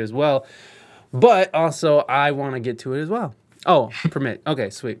get to it as well. But also, I want to get to it as well. Oh, permit. Okay,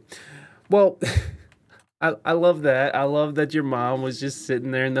 sweet. Well, I love that. I love that your mom was just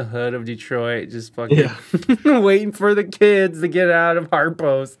sitting there in the hood of Detroit, just fucking waiting for the kids to get out of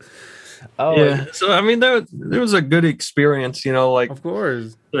Harpo's. Oh, yeah. So, I mean, there was a good experience, like, of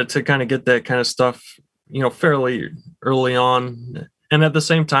course, to kind of get that kind of stuff, fairly early on. And at the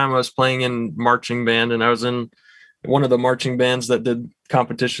same time, I was playing in marching band, and I was in one of the marching bands that did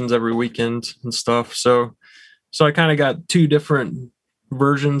competitions every weekend and stuff. So I kind of got two different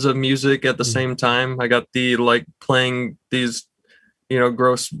versions of music at the same time. I got the like playing these,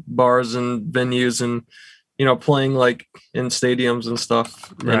 gross bars and venues, and playing like in stadiums and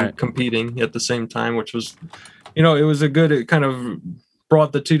stuff, and competing at the same time, which was, it was it kind of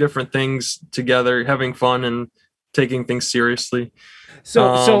brought the two different things together, having fun and taking things seriously. So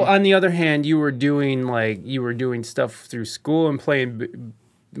on the other hand, you were doing stuff through school and playing.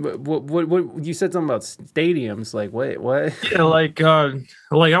 What you said something about stadiums? Like what? Yeah, like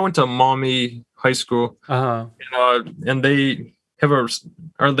I went to Maumee High School. And they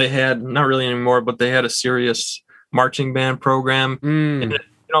they had, not really anymore, but they had a serious marching band program. And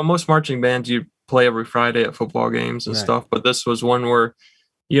most marching bands you play every Friday at football games and stuff, but this was one where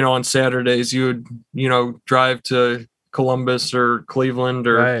on Saturdays you would drive to Columbus or Cleveland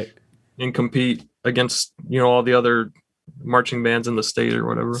and compete against all the other marching bands in the state or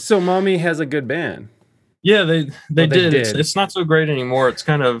whatever. So Maumee has a good band. Yeah, they did. It's not so great anymore. It's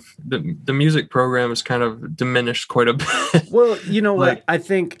kind of the music program is kind of diminished quite a bit. Well, you know what? I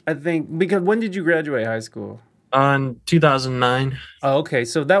think because when did you graduate high school? In 2009. Oh, okay.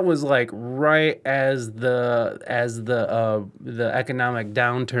 So that was like right as the economic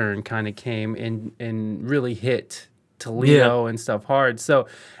downturn kind of came and really hit Toledo and stuff hard. So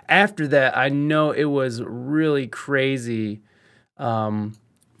after that, I know it was really crazy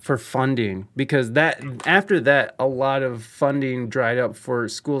for funding, because that after that a lot of funding dried up for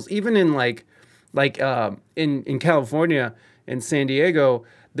schools, even in in California, in San Diego.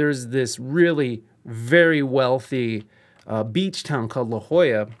 There's this really very wealthy beach town called La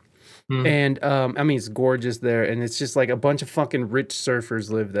Jolla. And I mean, it's gorgeous there, and it's just like a bunch of fucking rich surfers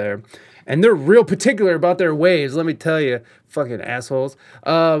live there, and they're real particular about their waves. Let me tell you, fucking assholes.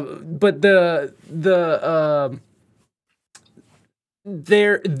 But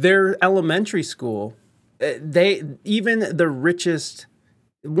their elementary school, they even the richest,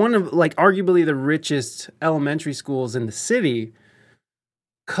 one of like arguably the richest elementary schools in the city,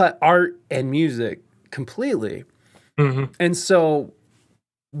 cut art and music completely. And so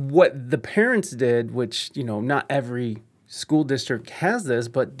what the parents did, which, you know, not every school district has this,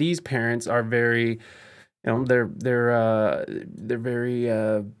 but these parents are very, you know, they're very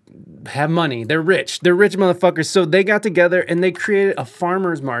have money. They're rich motherfuckers. So they got together and they created a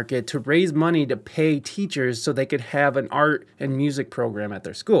farmers market to raise money to pay teachers so they could have an art and music program at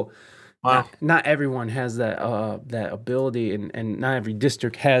their school. Wow. Not everyone has that that ability, and not every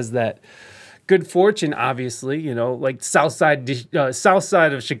district has that good fortune, obviously. You know, like south side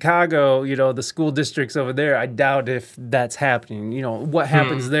of Chicago, you know, the school districts over there, I doubt if that's happening. You know, what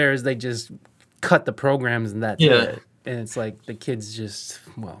happens there is they just cut the programs and that's it. And it's like the kids just,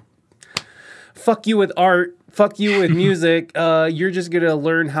 well, fuck you with art, fuck you with music. You're just gonna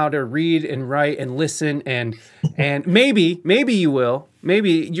learn how to read and write and listen, and maybe you will.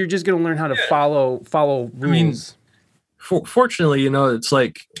 Maybe you're just gonna learn how to follow rules. I mean, fortunately, you know, it's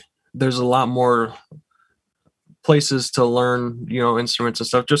like there's a lot more places to learn, you know, instruments and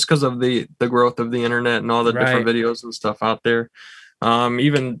stuff, just because of the growth of the internet and all the different videos and stuff out there.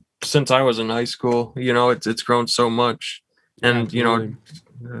 Even since I was in high school, you know, it's grown so much. And, you know,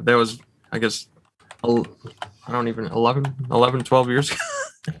 there was, I guess, I don't even, 11, 12 years ago.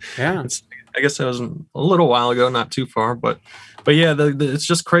 Yeah. I guess that was a little while ago, not too far, but yeah, it's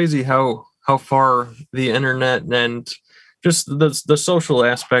just crazy how far the internet and just the social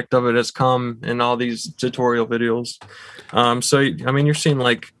aspect of it has come in all these tutorial videos. So, I mean, you're seeing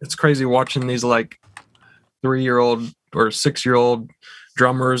like, it's crazy watching these like 3-year-old or 6-year-old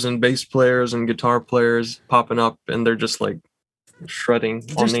drummers and bass players and guitar players popping up, and they're just like shredding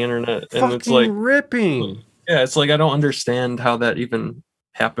on the internet. And it's like ripping. Yeah, it's like, I don't understand how that even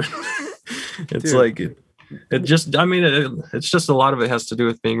happened. It's like, it just, I mean, it's just a lot of it has to do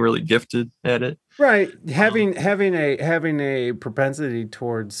with being really gifted at it. Right. Having a propensity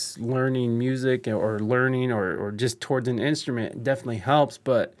towards learning music or learning or just towards an instrument definitely helps.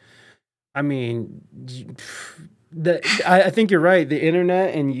 But I mean, I think you're right. The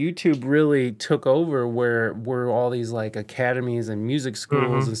internet and YouTube really took over where all these like academies and music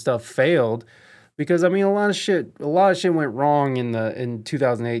schools and stuff failed. Because I mean, a lot of shit went wrong in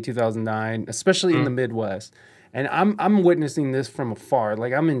 2008, 2009, especially in the Midwest. And I'm witnessing this from afar.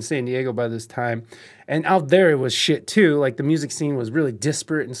 Like, I'm in San Diego by this time, and out there it was shit too. Like, the music scene was really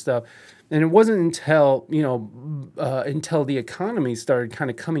disparate and stuff. And it wasn't until, you know, until the economy started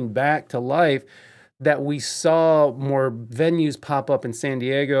kind of coming back to life that we saw more venues pop up in San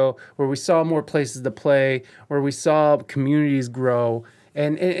Diego, where we saw more places to play, where we saw communities grow.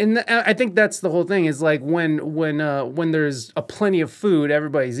 And I think that's the whole thing, is like when there's a plenty of food,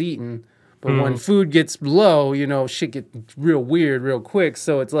 everybody's eating. But when food gets low, you know, shit gets real weird real quick.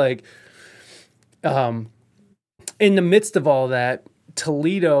 So it's like, in the midst of all that,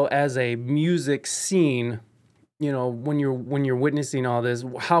 Toledo as a music scene, you know, when you're witnessing all this,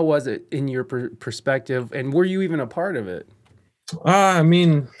 how was it in your perspective, and were you even a part of it? I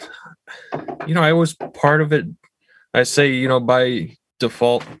mean, you know, I was part of it. I say, you know, by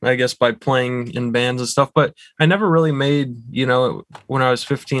default, I guess, by playing in bands and stuff, but I never really made, you know, when I was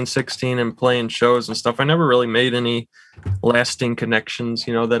 15, 16 and playing shows and stuff, I never really made any lasting connections,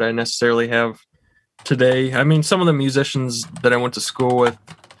 you know, that I necessarily have today. I mean, some of the musicians that I went to school with,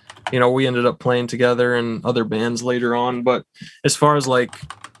 you know, we ended up playing together in other bands later on. But as far as like,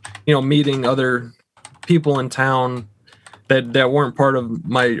 you know, meeting other people in town that weren't part of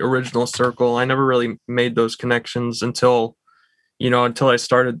my original circle, I never really made those connections until I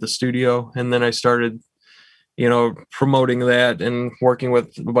started the studio. And then I started, you know, promoting that and working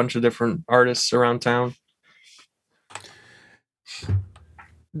with a bunch of different artists around town.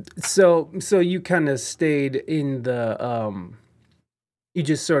 So you kind of stayed in the, you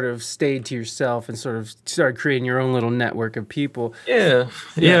just sort of stayed to yourself and sort of started creating your own little network of people. Yeah.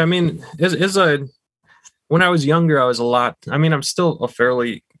 I mean, when I was younger, I was I'm still a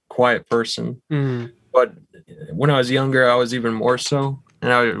fairly quiet person, but when I was younger, I was even more so.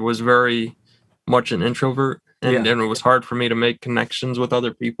 And I was very much an introvert. and Yeah. it was hard for me to make connections with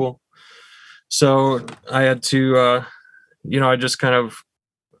other people. So I had to, I just kind of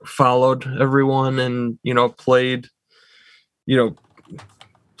followed everyone and, you know, played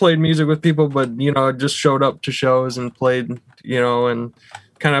music with people, but, just showed up to shows and played, and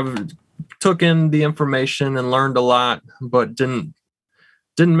kind of took in the information and learned a lot, but didn't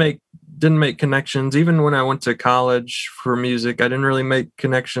make didn't make connections. Even when I went to college for music, I didn't really make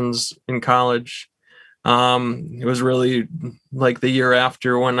connections in college. It was really like the year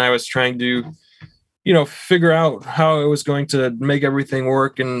after when I was trying to, figure out how I was going to make everything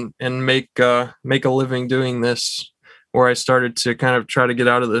work and make a living doing this, where I started to kind of try to get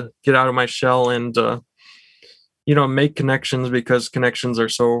out of my shell and make connections, because connections are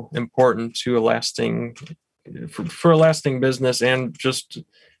so important to a lasting for a lasting business, and just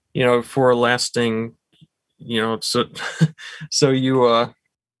for a lasting so so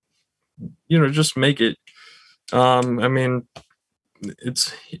just make it. I mean,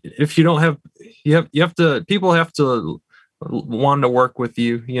 it's if you don't have you have to people have to want to work with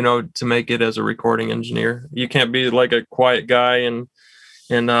you, to make it as a recording engineer. You can't be like a quiet guy and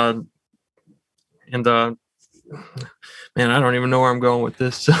and man, I don't even know where I'm going with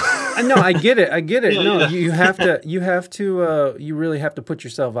this. No, I get it. Yeah, No, yeah. you have to, you really have to put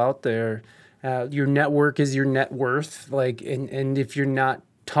yourself out there. Your network is your net worth. Like, and if you're not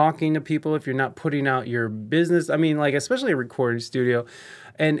talking to people, if you're not putting out your business, I mean, like, especially a recording studio,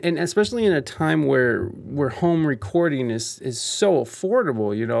 and especially in a time where home recording is so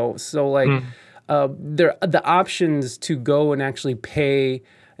affordable, so like, Mm, there the options to go and actually pay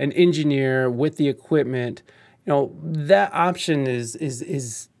an engineer with the equipment, that option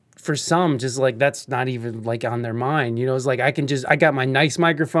is for some just like that's not even like on their mind. It's like I got my nice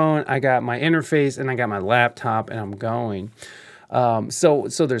microphone, I got my interface, and I got my laptop, and I'm going. So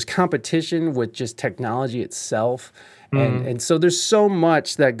there's competition with just technology itself. And mm, and so there's so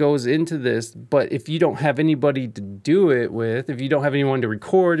much that goes into this, but if you don't have anybody to do it with, if you don't have anyone to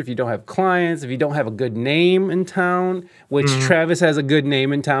record, if you don't have clients, if you don't have a good name in town, which mm. Travis has a good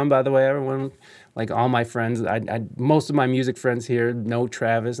name in town, by the way, everyone, like all my friends, most of my music friends here know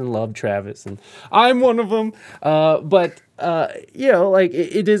Travis and love Travis, and I'm one of them. But like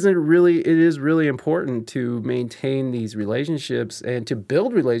it is really important to maintain these relationships and to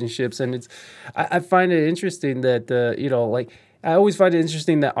build relationships. And I find it interesting that like I always find it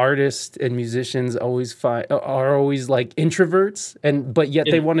interesting that artists and musicians are always like introverts, but yet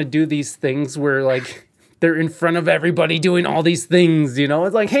they Yeah. want to do these things where like they're in front of everybody doing all these things.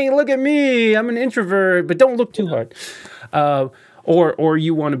 It's like, hey, look at me, I'm an introvert, but don't look too hard. Uh, or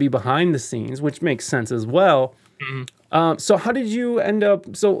you want to be behind the scenes, which makes sense as well. Mhm. So how did you end up?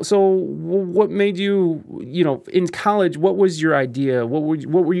 What made you? In college, what was your idea? What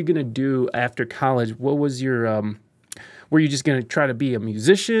were you gonna do after college? What was your? Were you just gonna try to be a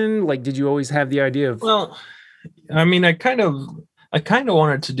musician? Like, did you always have the idea of? Well, I mean, I kind of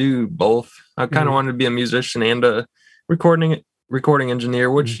wanted to do both. I kind of Mhm, wanted to be a musician and a recording engineer,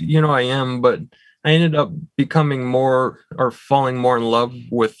 mhm, which I am, but I ended up becoming more or falling more in love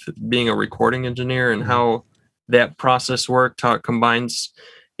with being a recording engineer and mhm. how that process worked, how it combines,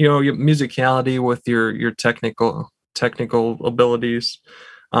 your musicality with your technical abilities.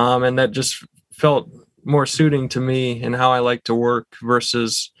 And that just felt more suiting to me and how I like to work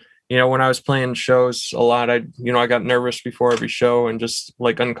versus when I was playing shows a lot, I got nervous before every show and just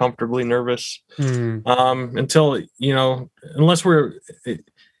like uncomfortably nervous. Mm, Until, unless we're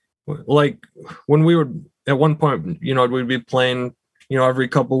like when we would at one point, we'd be playing, every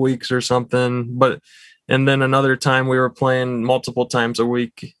couple weeks or something, and then another time we were playing multiple times a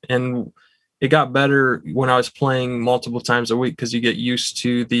week. And it got better when I was playing multiple times a week because you get used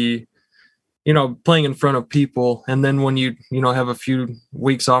to the playing in front of people. And then when you have a few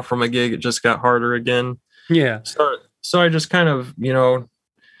weeks off from a gig, it just got harder again. yeah. So I just kind of,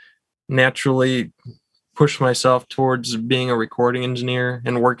 naturally pushed myself towards being a recording engineer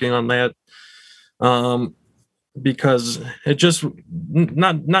and working on that. Um, because it just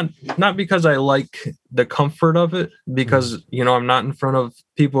not because I like the comfort of it, Mm, because I'm not in front of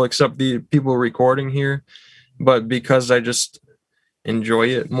people except the people recording here, but because I just enjoy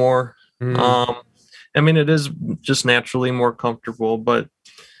it more. mm, Um, I mean, it is just naturally more comfortable, but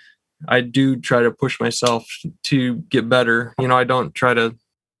I do try to push myself to get better. I don't try to,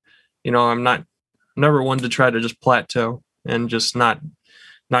 I'm not never one to try to just plateau and just not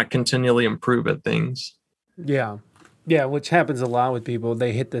continually improve at things. yeah. Yeah, which happens a lot with people.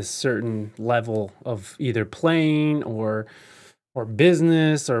 They hit this certain level of either playing or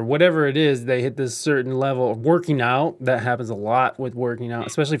business or whatever it is. They hit this certain level of working out. That happens a lot with working out,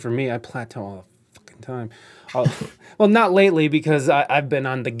 especially for me. I plateau all the fucking fucking time. Well, not lately because I've been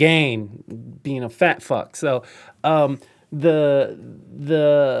on the gain, being a fat fuck. So, the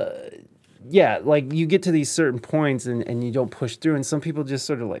yeah, like you get to these certain points and you don't push through, and some people just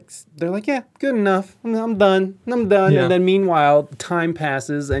sort of like they're like, yeah, good enough, I'm done, Yeah. and then meanwhile time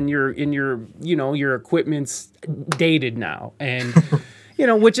passes and your equipment's dated now, and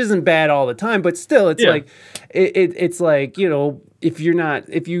which isn't bad all the time, but still it's like it's like if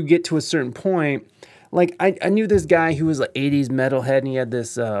you get to a certain point. Like I knew this guy who was like 80s metalhead, and he had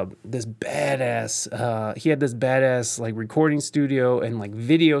this badass like recording studio and like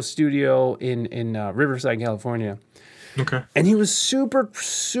video studio in Riverside, California. Okay. And he was super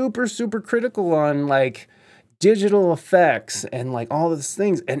critical on like digital effects and like all these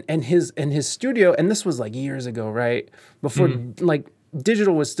things, and his studio, and this was like years ago, right? Before like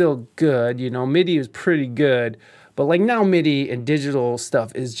digital was still good, MIDI was pretty good. But like now MIDI and digital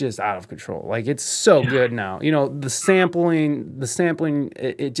stuff is just out of control. Like it's so good now. The sampling,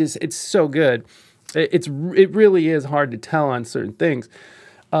 it's so good. It really is hard to tell on certain things.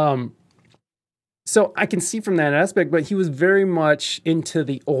 So I can see from that aspect, but he was very much into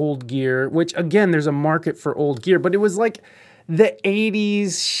the old gear, which again, there's a market for old gear, but it was like the 80s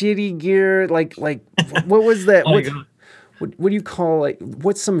shitty gear. Like what was that? What do you call, like,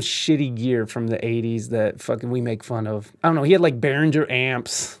 what's some shitty gear from the 80s that fucking we make fun of? I don't know. He had like Behringer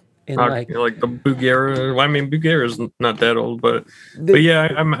amps and like the Bugera. Well, I mean, Bugera is not that old, but yeah,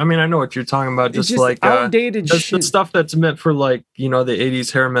 I mean, I know what you're talking about. Just like outdated shit. The stuff that's meant for like the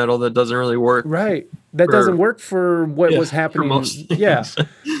 80s hair metal that doesn't really work. Right. That doesn't work for what was happening. For most yeah.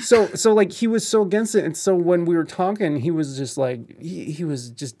 So like he was so against it, and so when we were talking, he was just like he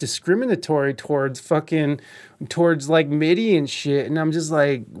was just discriminatory towards like MIDI and shit, and I'm just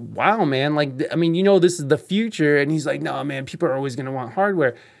like, wow, man. Like, I mean, this is the future, and he's like, no, man, people are always gonna want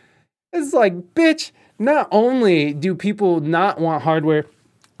hardware. It's like, bitch. Not only do people not want hardware,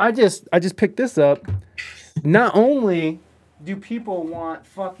 I just picked this up. Not only do people want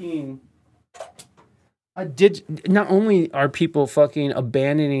fucking. Not only are people fucking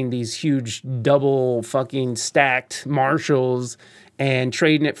abandoning these huge double fucking stacked Marshalls and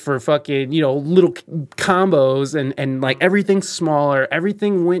trading it for fucking, little combos and like everything's smaller,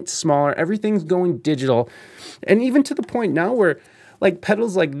 everything went smaller, everything's going digital. And even to the point now where like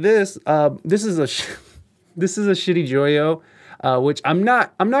pedals like this, this is a shitty Joyo, which I'm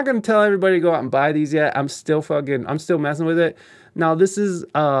not going to tell everybody to go out and buy these yet. I'm still messing with it. Now this is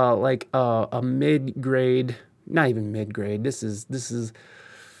like a mid-grade, not even mid-grade. This is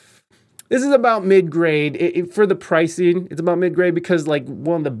about mid-grade. For the pricing, it's about mid-grade because like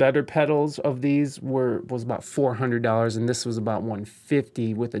one of the better pedals of these was about $400, and this was about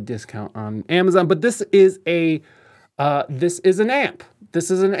 $150 with a discount on Amazon. But this is an amp.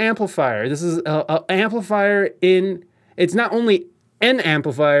 This is an amplifier. This is an amplifier it's not only an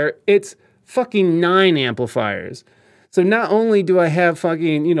amplifier, it's fucking 9 amplifiers. So not only do I have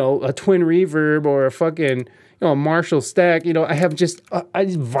fucking, a twin reverb or a fucking, a Marshall stack, I have just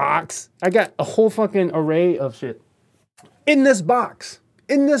Vox. I got a whole fucking array of shit in this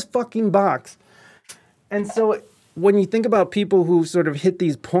fucking box. And so when you think about people who sort of hit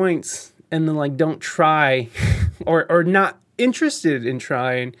these points and then like don't try or not interested in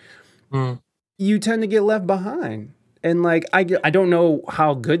trying, you tend to get left behind. And like I don't know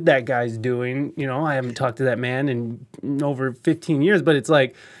how good that guy's doing. I haven't talked to that man in over 15 years, but it's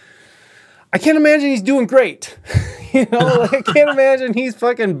like I can't imagine he's doing great. Like, I can't imagine he's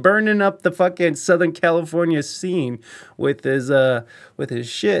fucking burning up the fucking Southern California scene with his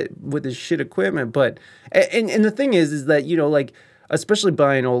shit equipment. But and the thing is that like especially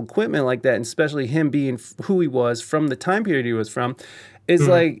buying old equipment like that, and especially him being who he was from the time period he was from. Is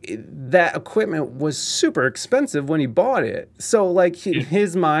like that equipment was super expensive when he bought it. So like in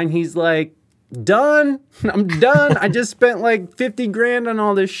his mind, he's like, done. I'm done. I just spent like 50 grand on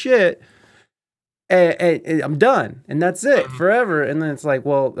all this shit. And I'm done. And that's it forever. And then it's like,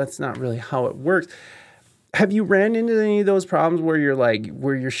 well, that's not really how it works. Have you ran into any of those problems where you're like,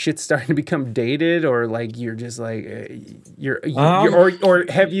 where your shit's starting to become dated, or like you're just like, are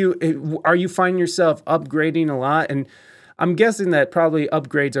you finding yourself upgrading a lot? And I'm guessing that probably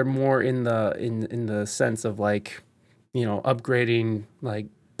upgrades are more in the sense of like, upgrading like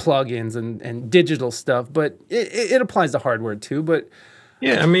plugins and digital stuff, but it applies to hardware too. But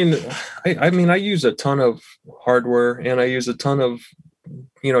yeah, I mean, I use a ton of hardware, and I use a ton of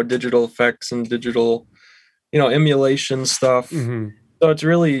digital effects and digital emulation stuff. Mm-hmm. So it's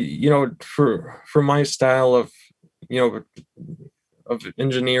really for my style of of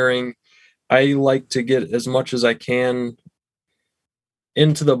engineering, I like to get as much as I can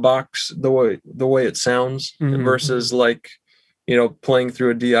into the box the way it sounds Mhm. versus like playing through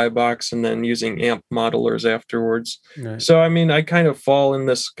a DI box and then using amp modelers afterwards. Right. So I mean, I kind of fall in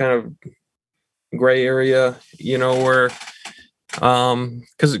this kind of gray area, where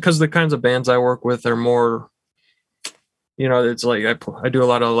because the kinds of bands I work with are more, it's like I do a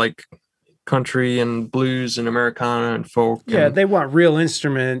lot of like country and blues and Americana and folk. Yeah, and, they want real real so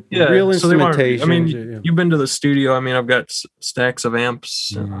they want. instrumentation. I mean, yeah. you've been to the studio. I mean, I've got stacks of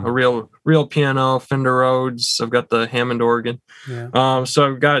amps, Mhm. a real piano, Fender Rhodes. I've got the Hammond organ. Yeah. So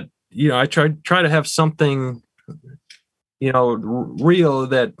I've got, I try to have something, real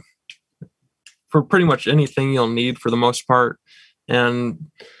that for pretty much anything you'll need for the most part.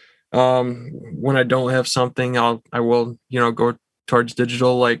 And when I don't have something, I will go towards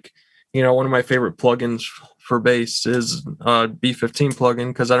digital. Like, one of my favorite plugins for bass is B15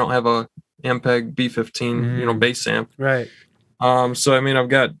 plugin, because I don't have a Ampeg B15 bass amp. Right. So I mean, I've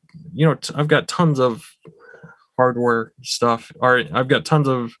got I've got tons of hardware stuff, or I've got tons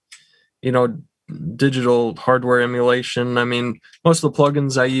of digital hardware emulation. I mean, most of the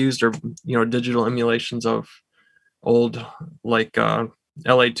plugins I used are digital emulations of old, like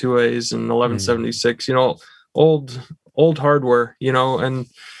LA2As and 1176, old hardware, and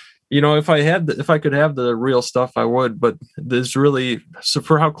if I could have the real stuff, I would. But there's really, so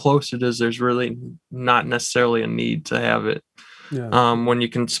for how close it is, there's really not necessarily a need to have it. Yeah. When you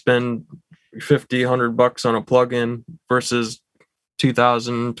can spend $50-$100 on a plugin versus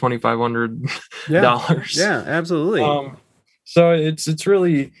 $2,000, $2,500. Yeah, absolutely. So it's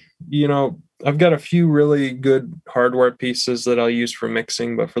really, I've got a few really good hardware pieces that I'll use for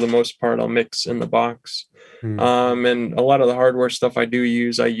mixing, but for the most part, I'll mix in the box. And a lot of the hardware stuff I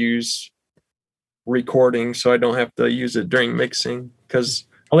use recording, so I don't have to use it during mixing, because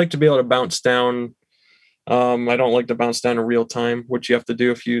I like to be able to bounce down. I don't like to bounce down in real time, which you have to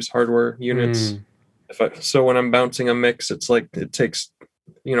do if you use hardware units. So when I'm bouncing a mix, it's like it takes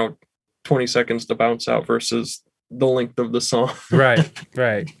 20 seconds to bounce out versus the length of the song. Right.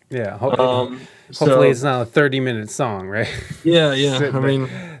 Yeah. Hopefully it's not a 30-minute song, right? Yeah. I mean,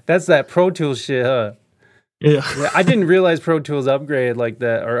 that's that Pro Tools shit, huh? Yeah. I didn't realize Pro Tools upgraded like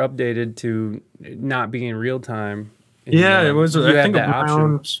that, or updated to not being in real time. Yeah, it was. I think that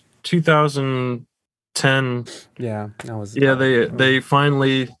around 2010. Yeah, that was. Yeah, they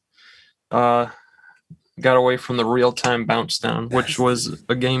finally got away from the real time bounce down, which was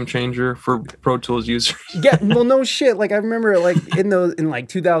a game changer for Pro Tools users. Yeah, well, no shit. Like I remember, like in like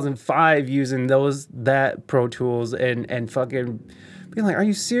 2005, using that Pro Tools and fucking being like, "Are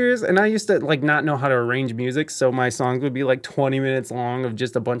you serious?" And I used to like not know how to arrange music, so my songs would be like 20 minutes long of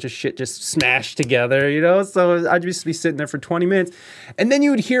just a bunch of shit just smashed together, So I'd just be sitting there for 20 minutes, and then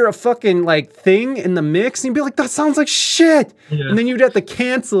you would hear a fucking like thing in the mix, and you'd be like, "That sounds like shit," and then you'd have to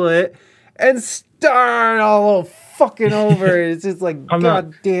cancel it and start all fucking over. It's just like,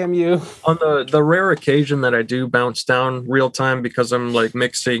 God damn you. On the rare occasion that I do bounce down real time because I'm like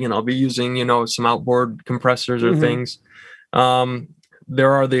mixing and I'll be using, some outboard compressors or things.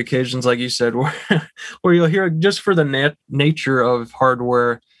 There are the occasions, like you said, where you'll hear, just for the nature of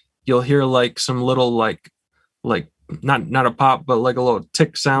hardware, you'll hear like some little like not a pop, but like a little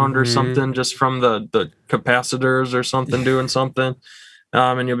tick sound or something, just from the capacitors or something doing something.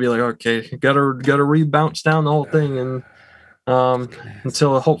 And you'll be like, okay, gotta rebounce down the whole thing, and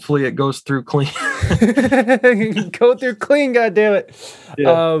until hopefully it goes through clean. Go through clean, goddammit.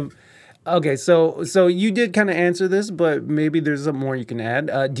 Yeah. Okay, so you did kind of answer this, but maybe there's some more you can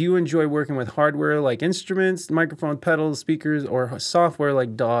add. Do you enjoy working with hardware like instruments, microphone, pedals, speakers, or software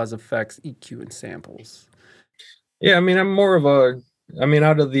like DAWs, effects, EQ, and samples? Yeah, I mean, I'm more of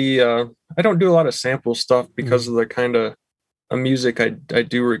out of the, I don't do a lot of sample stuff because of the kind of music I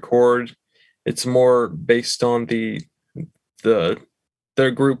do record. It's more based on the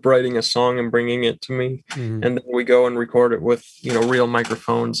group writing a song and bringing it to me, and then we go and record it with real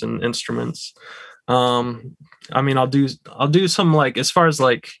microphones and instruments. I mean, I'll do some, like, as far as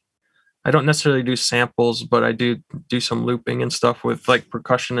like, I don't necessarily do samples, but I do some looping and stuff with like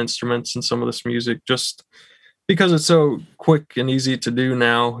percussion instruments and some of this music, just because it's so quick and easy to do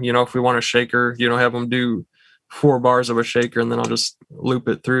now. If we want a shaker, have them do 4 bars of a shaker, and then I'll just loop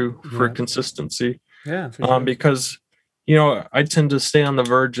it through for consistency. Yeah, for sure. Because I tend to stay on the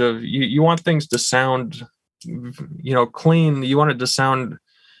verge of, you want things to sound clean. You want it to sound,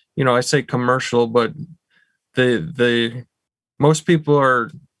 I say commercial, but the most people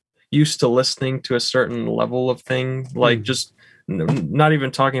are used to listening to a certain level of thing, like just not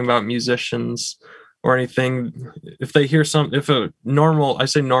even talking about musicians or anything. If they hear if I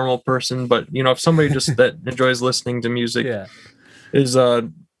say normal person, but if somebody just that enjoys listening to music, is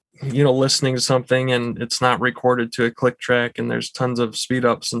listening to something and it's not recorded to a click track, and there's tons of speed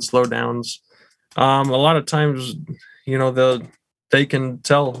ups and slow downs. A lot of times, they can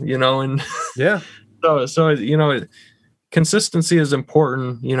tell, and Yeah. so consistency is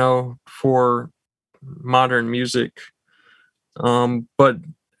important, for modern music. But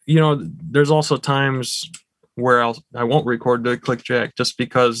there's also times where I won't record to a click track just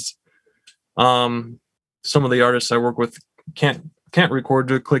because some of the artists I work with can't record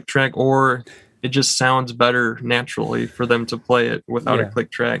to a click track, or it just sounds better naturally for them to play it without a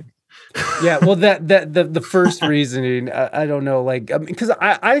click track. Yeah, well, the first reasoning, I don't know, like, because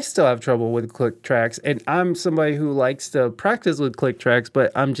I still have trouble with click tracks, and I'm somebody who likes to practice with click tracks,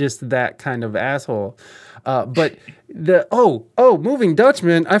 but I'm just that kind of asshole. But Moving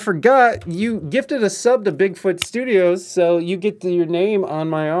Dutchman, I forgot you gifted a sub to Bigfoot Studios, so you get your name on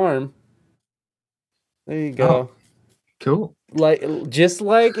my arm. There you go. Oh, cool. Just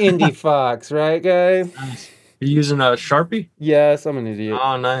like Indie Fox, right, guys? You using a Sharpie? Yes, I'm an idiot.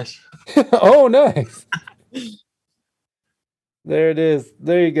 Oh, nice. Oh, nice. There it is.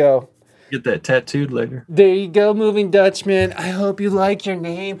 There you go. Get that tattooed later. There you go, Moving Dutchman. I hope you like your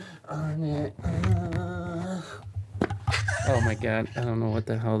name on it. Oh my God. I don't know what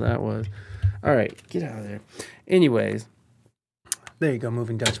the hell that was. All right, get out of there. Anyways, there you go,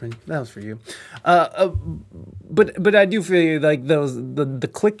 Moving Dutchman. That was for you. But I do feel like the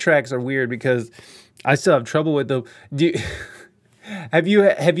click tracks are weird because I still have trouble with them. Have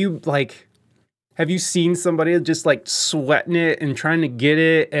you seen somebody just like sweating it and trying to get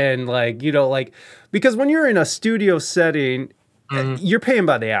it and because when you're in a studio setting, you're paying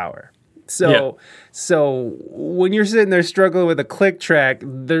by the hour. So when you're sitting there struggling with a click track,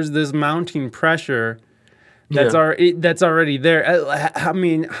 there's this mounting pressure that's already there. I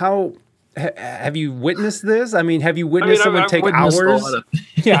mean, how have you witnessed this? I mean, have you witnessed someone take hours?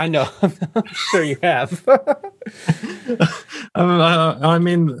 Yeah, I know. I'm sure you have. I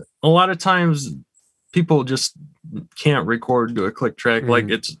mean, a lot of times people just can't record to a click track, like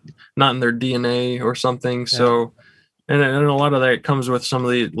it's not in their DNA or something. So, and a lot of that comes with some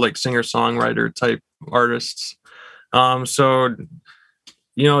of the like singer-songwriter type artists. So,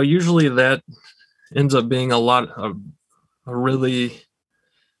 usually that ends up being a really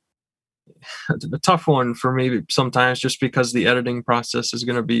a tough one for me sometimes, just because the editing process is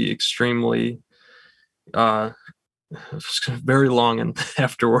going to be extremely very long and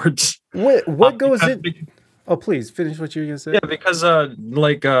afterwards. What goes in? Oh, please finish what you were gonna say. Yeah, because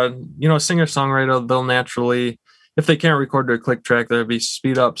singer-songwriter, they'll naturally, if they can't record to a click track, there'll be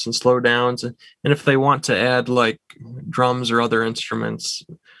speed ups and slow downs, and if they want to add like drums or other instruments,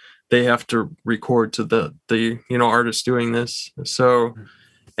 they have to record to the artist doing this. So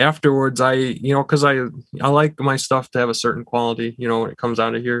afterwards, because I like my stuff to have a certain quality, when it comes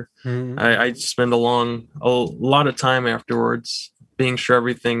out of here. I spend a lot of time afterwards being sure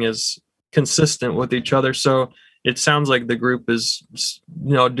everything is consistent with each other, so it sounds like the group is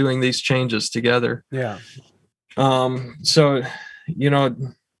doing these changes together. Yeah. So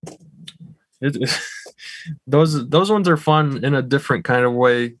those ones are fun in a different kind of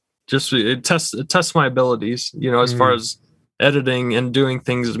way. Just it tests my abilities, as far as editing and doing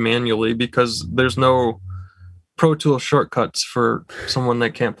things manually, because there's no Pro Tools shortcuts for someone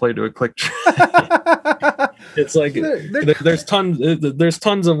that can't play to a click track. It's like there's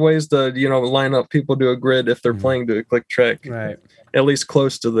tons of ways to line up people to a grid if they're playing to a click track, right? At least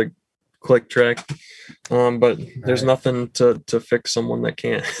close to the click track. But there's nothing to fix someone that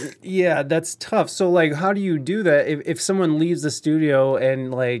can't. Yeah, that's tough. So like, how do you do that if someone leaves the studio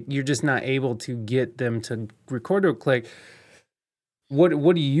and like you're just not able to get them to record to a click?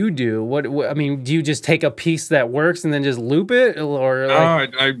 What do you do? What I mean, do you just take a piece that works and then just loop it, or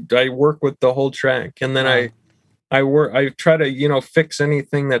like... I work with the whole track, and then I try to fix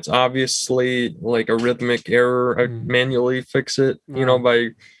anything that's obviously like a rhythmic error. I manually fix it,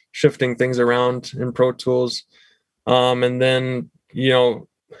 by shifting things around in Pro Tools, and then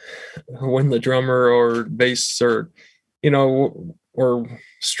when the drummer or bass or or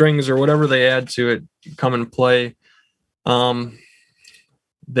strings or whatever they add to it come and play,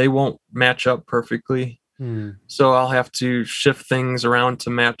 they won't match up perfectly. So I'll have to shift things around to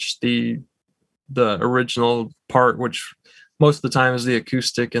match the original part, which most of the time is the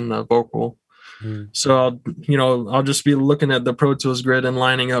acoustic and the vocal. So I'll just be looking at the Pro Tools grid and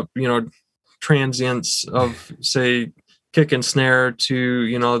lining up, transients of say kick and snare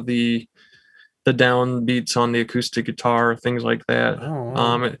to, the downbeats on the acoustic guitar, things like that.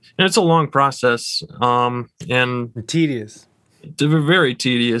 And it's a long process, and tedious. Very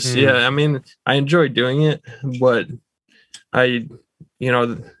tedious. Yeah, I mean, I enjoy doing it, but I, you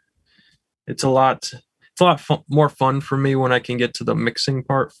know, it's a lot more fun for me when I can get to the mixing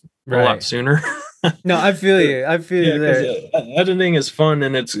part a lot Right. sooner. No, I feel you. I feel Yeah, you because there. editing is fun,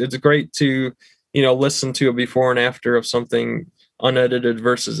 and it's great to listen to a before and after of something unedited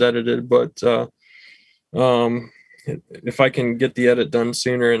versus edited. But um, if I can get the edit done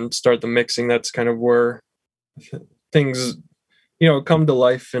sooner and start the mixing, that's kind of where things come to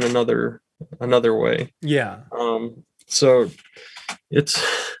life in another way. Yeah. So it's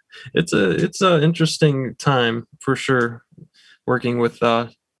it's a interesting time for sure, working with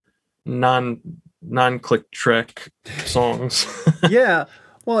non-click track songs. Yeah.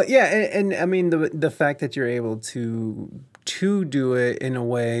 Well, yeah, and I mean the fact that you're able to do it in a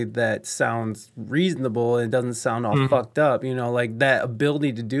way that sounds reasonable and doesn't sound all Mhm. fucked up, like that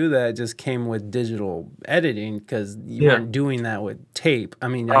ability to do that just came with digital editing because you Yeah. weren't doing that with tape. I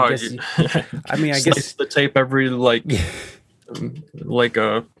mean, I Oh, guess. you- I mean, I slice guess. the tape every like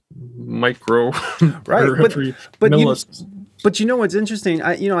a micro Right, or every but millis. But what's interesting?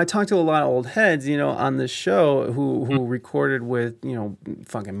 I talked to a lot of old heads, on this show who recorded with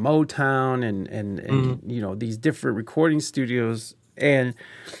fucking Motown and these different recording studios, and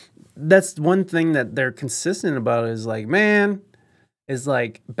that's one thing that they're consistent about is like, man, is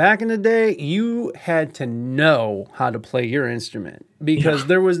like back in the day you had to know how to play your instrument because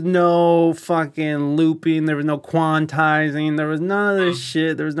there was no fucking looping, there was no quantizing, there was none of this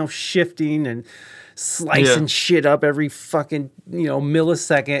shit, there was no shifting and slicing shit up every fucking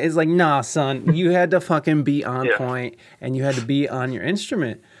millisecond. It's like, nah, son, you had to fucking be on point and you had to be on your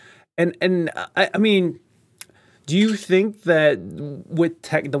instrument. And I mean, do you think that with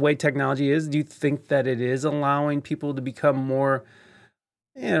the way technology is, do you think that it is allowing people to become more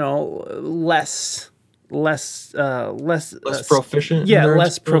less Proficient in yeah, their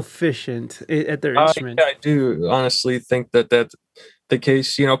less instrument? proficient at their instrument? I do honestly think that that's the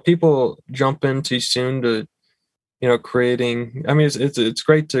case. People jump in too soon to creating. I mean, it's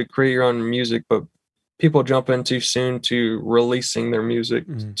great to create your own music, but people jump in too soon to releasing their music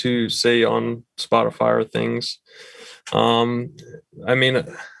to say on Spotify or things. I mean,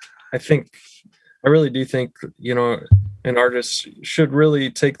 I really do think an artist should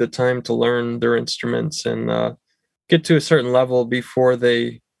really take the time to learn their instruments and get to a certain level before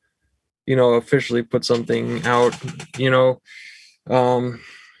they officially put something out. um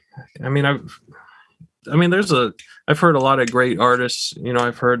I mean, I've heard a lot of great artists.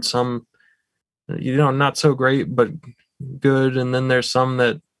 I've heard some not so great but good, and then there's some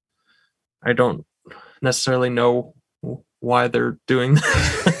that I don't necessarily know why they're doing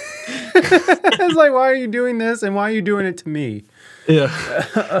that. It's like, why are you doing this and why are you doing it to me?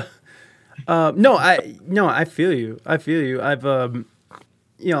 Yeah. No, I feel you. I've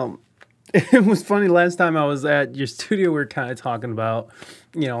it was funny last time I was at your studio. We were kind of talking about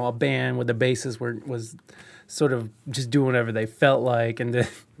a band where the bassist was sort of just doing whatever they felt like, and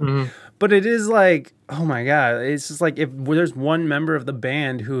then, but it is like, oh my god, it's just like if there's one member of the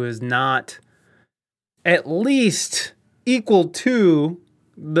band who is not at least equal to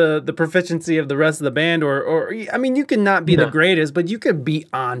the proficiency of the rest of the band, or I mean, you can not be the greatest, but you could be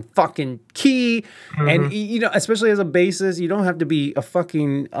on fucking key, and especially as a bassist, you don't have to be a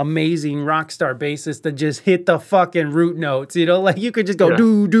fucking amazing rock star bassist to just hit the fucking root notes, like you could just go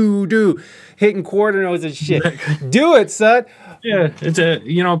do hitting quarter notes and shit. Do it, son. Yeah, it's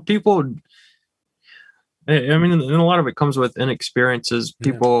people. I mean, and a lot of it comes with inexperiences.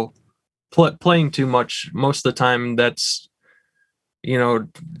 People playing too much most of the time. That's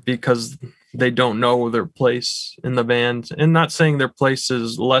because they don't know their place in the band, and not saying their place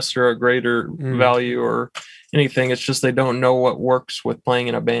is lesser or greater value or anything. It's just they don't know what works with playing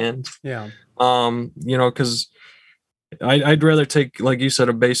in a band. Yeah. Because I'd rather take, like you said,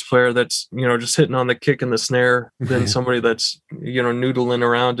 a bass player that's just hitting on the kick and the snare than somebody that's noodling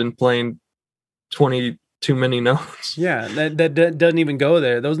around and playing 20 too many notes. Yeah, that doesn't even go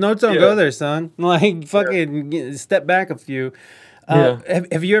there. Those notes don't go there, son. Like, fucking step back a few.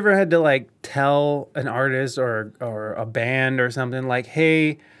 Have you ever had to like tell an artist or a band or something like,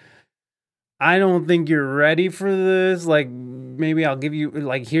 hey, I don't think you're ready for this. Like, maybe I'll give you,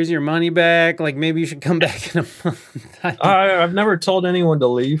 like, here's your money back. Like, maybe you should come back in a month. I've never told anyone to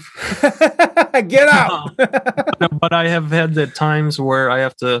leave. Get out. But I have had the times where I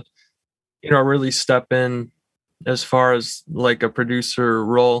have to, really step in as far as like a producer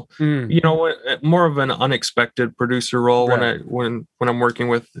role. More of an unexpected producer role when I'm working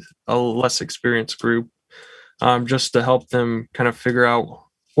with a less experienced group, just to help them kind of figure out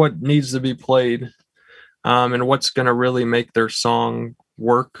what needs to be played, and what's going to really make their song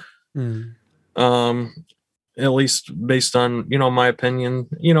work. at least based on, my opinion,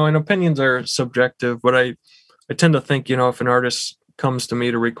 and opinions are subjective, but I tend to think, if an artist comes to me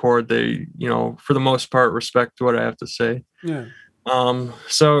to record, they, for the most part, respect what I have to say. Yeah.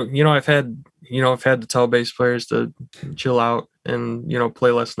 So, I've had to tell bass players to chill out and,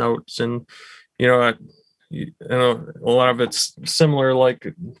 play less notes. And, a lot of it's similar,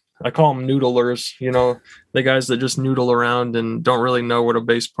 like I call them noodlers, the guys that just noodle around and don't really know what a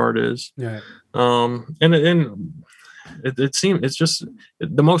bass part is. Yeah. And it seems it's just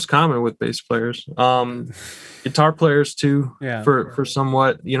the most common with bass players. Guitar players too, Yeah. for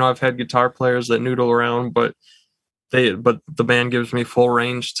somewhat, I've had guitar players that noodle around, but the band gives me full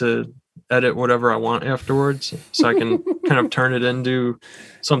range to edit whatever I want afterwards, so I can kind of turn it into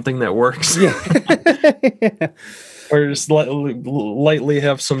something that works. Yeah. Or just lightly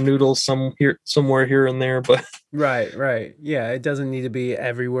have some noodles somewhere here and there, but Right. Yeah, it doesn't need to be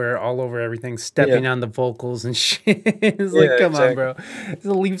everywhere, all over everything, stepping on the vocals and shit. It's like, come on, bro. Just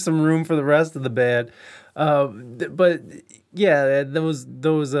leave some room for the rest of the band. But yeah, those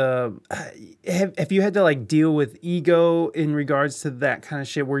have you had to like deal with ego in regards to that kind of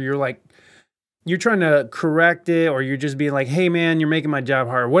shit where you're trying to correct it, or you're just being like, hey man, you're making my job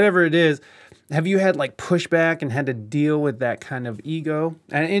hard, whatever it is. Have you had like pushback and had to deal with that kind of ego?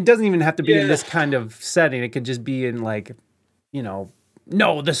 And it doesn't even have to be in this kind of setting. It could just be in like, no,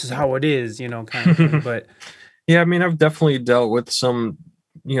 this is how it is, kind of thing. But yeah, I mean, I've definitely dealt with some,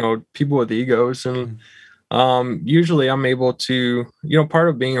 people with egos, and usually I'm able to, part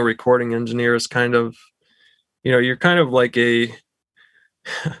of being a recording engineer is kind of, you're kind of like a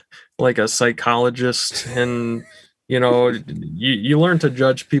like a psychologist, and you learn to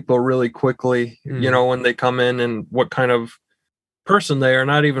judge people really quickly, when they come in, and what kind of person they are,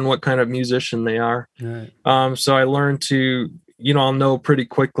 not even what kind of musician they are. right. So I learned to, I'll know pretty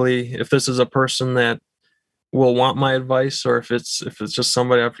quickly if this is a person that will want my advice, or if it's just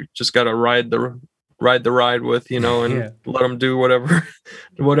somebody I've just got to ride the ride with, and let them do whatever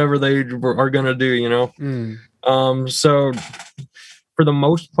they are gonna do, So for the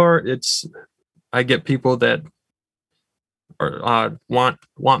most part, I get people that are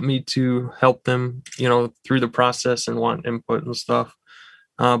want me to help them, through the process, and want input and stuff.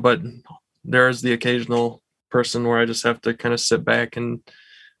 But there is the occasional person where I just have to kind of sit back and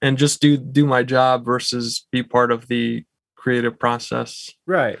just do my job versus be part of the creative process.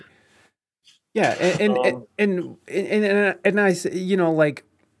 Right. Yeah, and I like,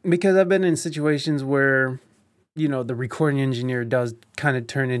 because I've been in situations where the recording engineer does kind of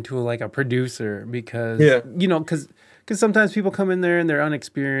turn into like a producer, because because sometimes people come in there and they're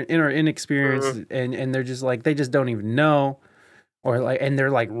inexperienced, and they're just like, they just don't even know, or like, and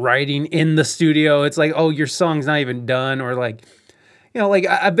they're like writing in the studio. It's like, oh, your song's not even done, or like, like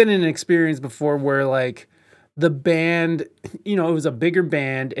I've been in an experience before where like the band, it was a bigger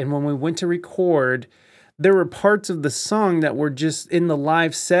band, and when we went to record, there were parts of the song that were just in the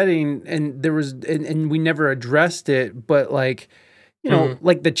live setting, and there was, and we never addressed it, but like,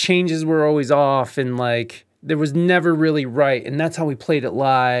 like the changes were always off, and like there was never really right, and that's how we played it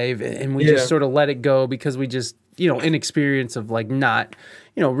live, and we just sort of let it go, because we just, inexperience of like not,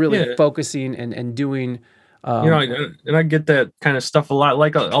 really focusing and doing. And I get that kind of stuff a lot.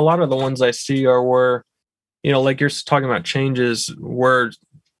 Like a lot of the ones I see are where, like you're talking about changes where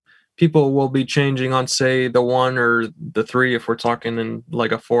people will be changing on, say, the 1 or the 3, if we're talking in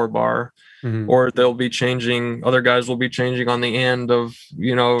like a 4-bar, or they'll be changing, other guys will be changing on the end of,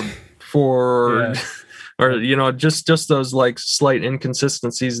 4, or, just those like slight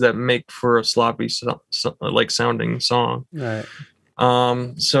inconsistencies that make for a sloppy, like sounding song. Right.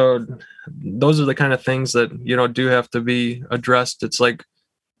 So those are the kind of things that, do have to be addressed. It's like,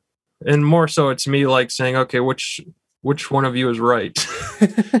 and more so it's me like saying, okay, which one of you is right,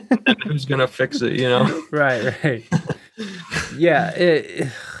 and who's gonna fix it, Right. Yeah,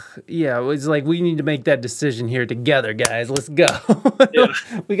 it's like, we need to make that decision here together, guys. Let's go.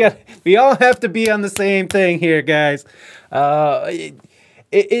 We all have to be on the same thing here, guys.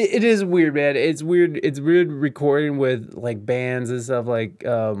 It is weird, man. It's weird recording with like bands and stuff, like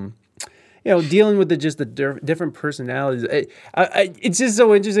dealing with the different personalities. It's just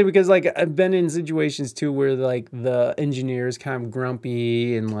so interesting, because like I've been in situations too where like the engineer is kind of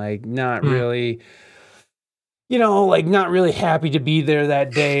grumpy and like not really, like not really happy to be there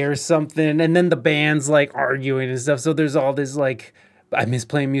that day or something, and then the band's like arguing and stuff. So there's all this like, I miss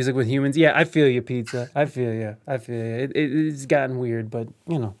playing music with humans. Yeah, I feel you, Pizza. I feel you. It's gotten weird, but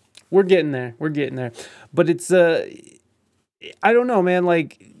we're getting there. But it's I don't know, man.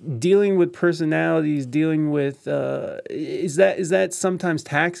 Like dealing with personalities, dealing with is that sometimes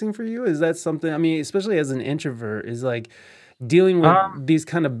taxing for you? Is that something? I mean, especially as an introvert, is like dealing with Um, these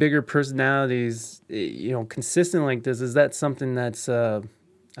kind of bigger personalities, consistent like this. Is that something that's? I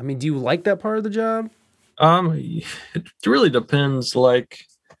mean, do you like that part of the job? it really depends. Like,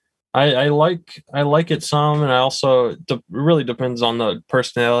 I like it some, and I also it really depends on the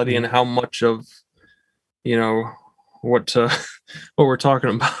personality and how much of you know what what we're talking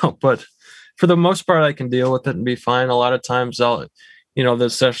about. But for the most part, I can deal with it and be fine. A lot of times, the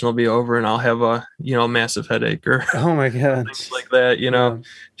session will be over and I'll have a massive headache or Oh my things gosh. like that. Yeah.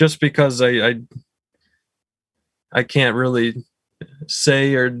 Just because I can't really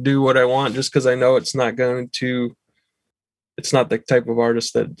say or do what I want just because I know it's not the type of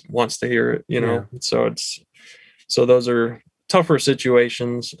artist that wants to hear it. Yeah. So those are tougher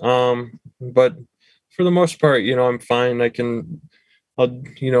situations. But for the most part, I'm fine. I'll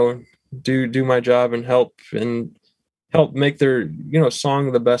do my job and help make their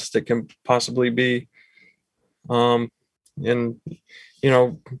song the best it can possibly be. And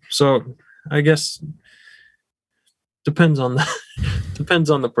so I guess depends on the depends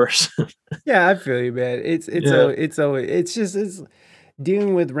on the person. Yeah, I feel you, man. Yeah. It's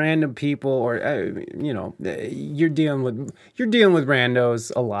dealing with random people, or you're dealing with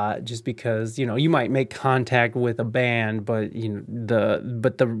randos a lot, just because you might make contact with a band, but you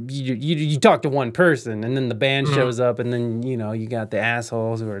talk to one person, and then the band Mhm. shows up, and then you got the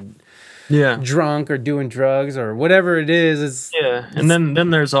assholes who are Yeah. drunk or doing drugs or whatever it is. Yeah. And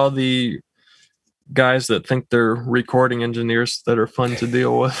then there's all the guys that think they're recording engineers that are fun to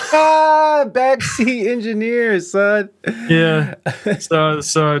deal with. Backseat engineers, son. Yeah. So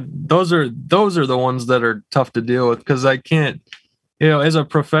those are the ones that are tough to deal with because I can't, as a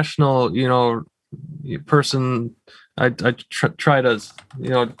professional, person, try to,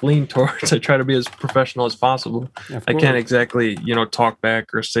 lean towards. I try to be as professional as possible. Of I can't course. exactly, talk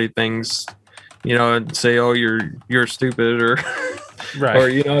back or say things, and say, "Oh, you're stupid," or Right. or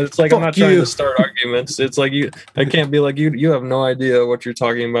it's like I'm Fuck not trying you. to start arguments. It's like I can't be like you have no idea what you're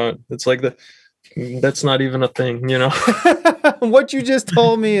talking about. It's like that's not even a thing. What you just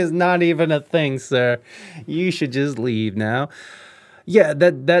told me is not even a thing, sir. You should just leave now. Yeah,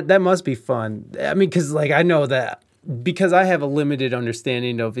 that must be fun. I mean, because like I know that because I have a limited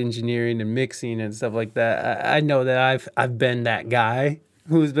understanding of engineering and mixing and stuff like that. I know that I've been that guy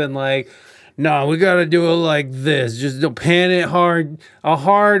who's been like, no, we gotta do it like this. Just don't pan it hard, a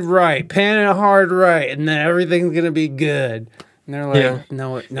hard right, pan it hard right, and then everything's gonna be good. And they're like, Yeah.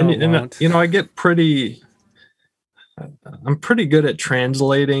 no, it And won't. I get I'm pretty good at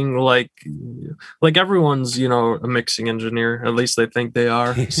translating like everyone's a mixing engineer, at least they think they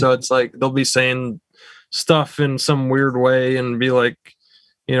are. So it's like they'll be saying stuff in some weird way and be like,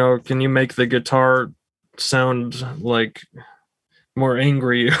 can you make the guitar sound like more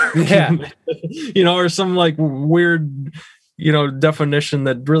angry? Yeah. Or some like weird definition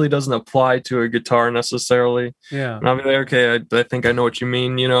that really doesn't apply to a guitar necessarily. Yeah. And I'll be like, okay, I think I know what you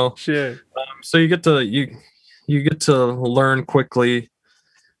mean. Sure. So you get to learn quickly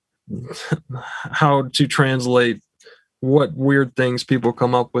how to translate what weird things people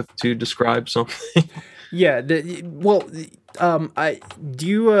come up with to describe something. Yeah. I do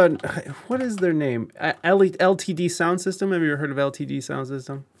you. What is their name? LTD Sound System. Have you ever heard of LTD Sound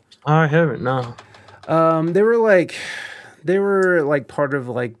System? I haven't, no. They were like part of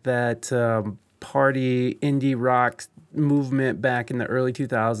like that party indie rock movement back in the early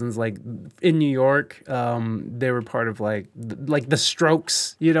 2000s, like in New York. They were part of like the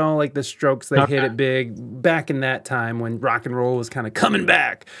Strokes, like the Strokes. They hit Okay. it big back in that time when rock and roll was kind of coming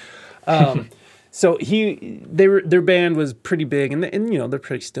back. So their band was pretty big, and they're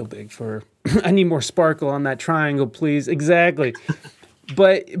pretty still big for. I need more sparkle on that triangle, please. Exactly.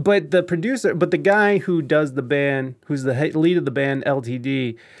 But the guy who does the band, who's the lead of the band,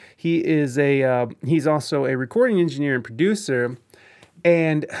 LTD, he's also a recording engineer and producer.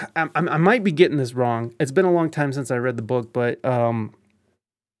 And I might be getting this wrong. It's been a long time since I read the book, but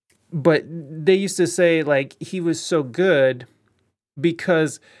they used to say like he was so good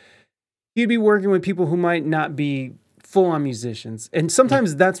because he'd be working with people who might not be full-on musicians, and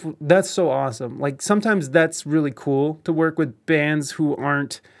sometimes that's so awesome. Like sometimes that's really cool to work with bands who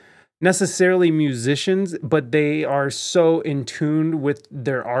aren't necessarily musicians, but they are so in tune with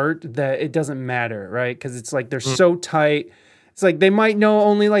their art that it doesn't matter, right? Because it's like they're so tight. It's like they might know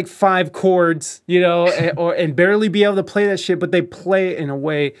only like 5 chords, and barely be able to play that shit, but they play it in a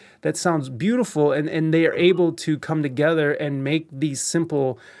way that sounds beautiful, and they are able to come together and make these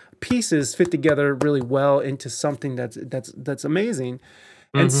simple pieces fit together really well into something that's amazing.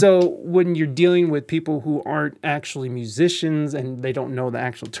 And Mhm. so when you're dealing with people who aren't actually musicians and they don't know the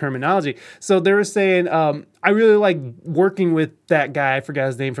actual terminology, so they were saying, I really like working with that guy, I forgot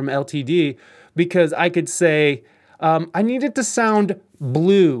his name, from LTD, because I could say, I need it to sound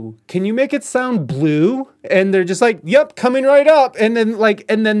blue. Can you make it sound blue? And they're just like, yep, coming right up. And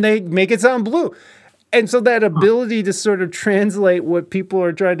then they make it sound blue. And so that ability to sort of translate what people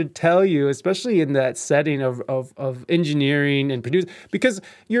are trying to tell you, especially in that setting of engineering and producing, because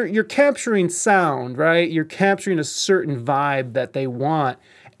you're capturing sound, right? You're capturing a certain vibe that they want.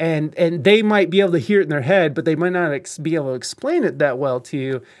 And they might be able to hear it in their head, but they might not be able to explain it that well to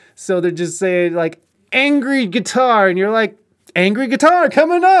you. So they're just saying like angry guitar, and you're like, angry guitar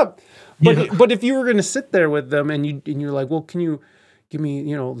coming up. But Yeah. but if you were going to sit there with them and you're like, well, can you give me,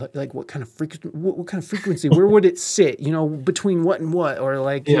 like what kind of frequency, where would it sit, between what and what, or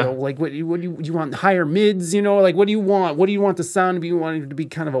like, Yeah. like what do you want, higher mids, like what do you want the sound to be? You want it to be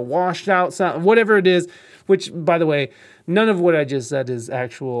kind of a washed out sound, whatever it is, which by the way, none of what I just said is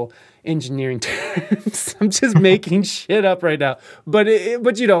actual engineering terms. I'm just making shit up right now, but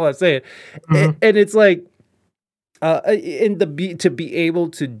you know what I'm saying. Mhm. And it's like, and to be able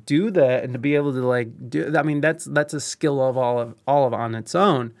to do that and to be able to like do, I mean, that's a skill of all of on its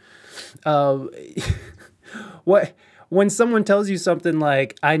own. When someone tells you something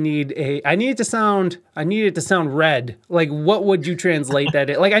like, I need it to sound red, like what would you translate that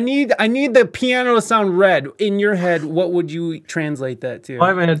in? Like I need the piano to sound red in your head. What would you translate that to? I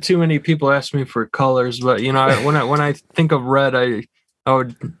haven't had too many people ask me for colors, but when I think of red, I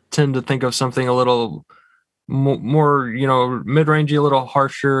would tend to think of something a little more, mid-rangey, a little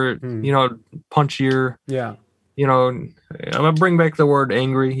harsher, punchier. Yeah. I'm gonna bring back the word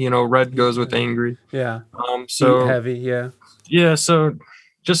angry. Red goes with angry. Yeah. So heavy. Yeah. yeah, so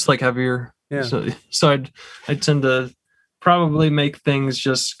just like heavier. Yeah. So I tend to probably make things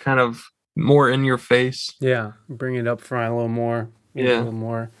just kind of more in your face. Yeah. Bring it up front a little more. Maybe Yeah. A little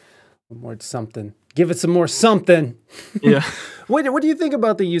more something. Give it some more something. Yeah. What do you think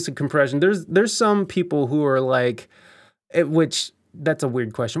about the use of compression? There's some people who are like, which that's a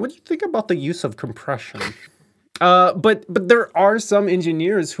weird question. What do you think about the use of compression? But there are some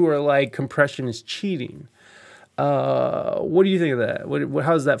engineers who are like, compression is cheating. What do you think of that?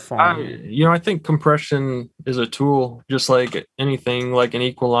 How does that fall? I think compression is a tool, just like anything, like an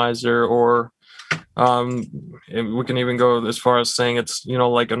equalizer, or and we can even go as far as saying it's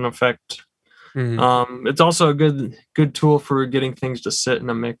like an effect. Mhm. It's also a good tool for getting things to sit in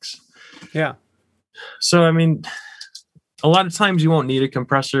a mix. Yeah. So I mean, a lot of times you won't need a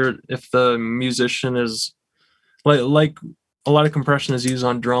compressor if the musician is like a lot of compression is used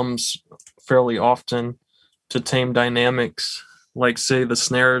on drums fairly often to tame dynamics. Like say the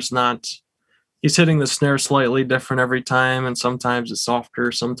snare's not, he's hitting the snare slightly different every time, and sometimes it's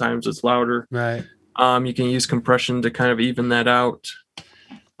softer, sometimes it's louder. Right. You can use compression to kind of even that out.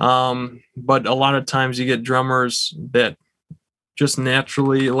 But a lot of times you get drummers that just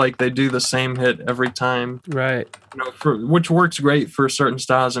naturally, like, they do the same hit every time, Right. which works great for certain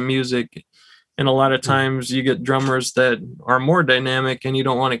styles of music. And a lot of times you get drummers that are more dynamic, and you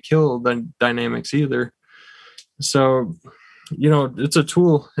don't want to kill the dynamics either. So, it's a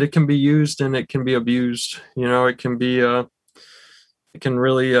tool. It can be used and it can be abused. It can be, it can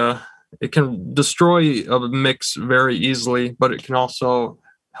really, it can destroy a mix very easily, but it can also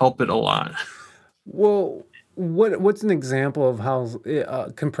help it a lot. Well, what's an example of how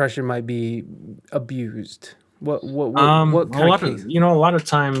compression might be abused? What kind of case? A lot of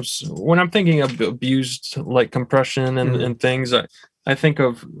times when I'm thinking of abused, like compression and things, I think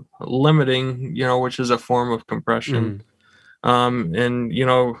of limiting, which is a form of compression. And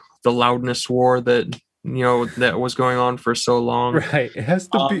the loudness war that that was going on for so long. Right. It has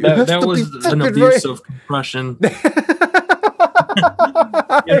to be. That was an abuse of compression.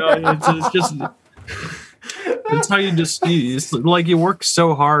 It's just, it's how you just, it's like you work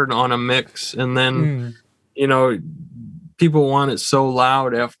so hard on a mix, and then people want it so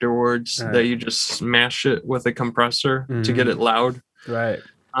loud afterwards that you just smash it with a compressor to get it loud. Right.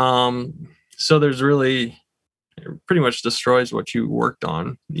 So there's really, it pretty much destroys what you worked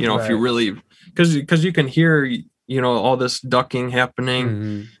on, if you really, because you can hear all this ducking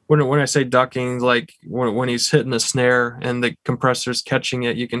happening. When I say ducking, like when he's hitting the snare and the compressor's catching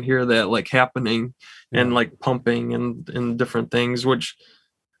it, you can hear that like happening, and like pumping and different things, which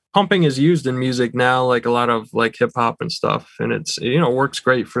pumping is used in music now, like a lot of like hip hop and stuff, and it's works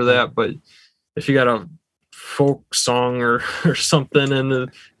great for that. But if you got a folk song or something,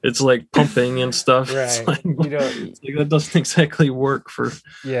 and it's like pumping and stuff. Right. It's like that doesn't exactly work for.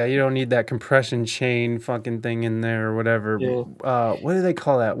 Yeah, you don't need that compression chain fucking thing in there or whatever. Yeah. What do they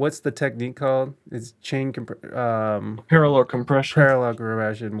call that? What's the technique called? It's Parallel compression. Parallel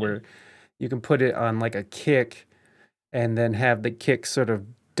compression, where you can put it on like a kick and then have the kick sort of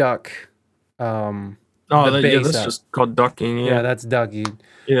duck. That's just called ducking. Yeah, that's ducking.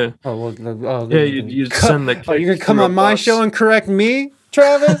 Yeah. Yeah, you send the. Oh, you're gonna come on my show and correct me,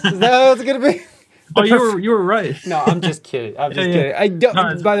 Travis? Is that how it's gonna be? You were right. No, I'm just kidding. I'm just kidding. I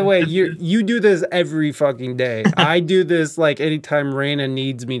don't. By the way, you do this every fucking day. I do this like anytime Raina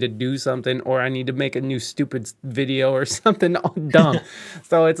needs me to do something, or I need to make a new stupid video or something dumb.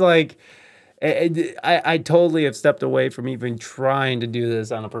 So it's like. I totally have stepped away from even trying to do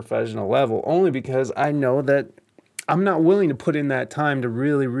this on a professional level, only because I know that I'm not willing to put in that time to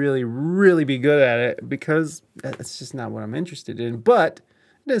really, really, really be good at it, because it's just not what I'm interested in. But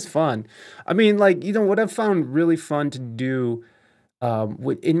it is fun. I mean, like, what I've found really fun to do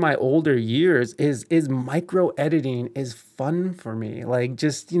in my older years is micro editing is fun for me. Like,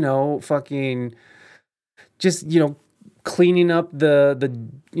 just, cleaning up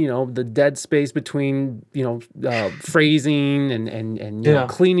the dead space between phrasing and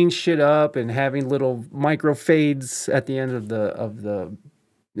cleaning shit up and having little micro fades at the end of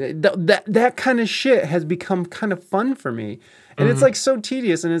that kind of shit has become kind of fun for me. And it's like so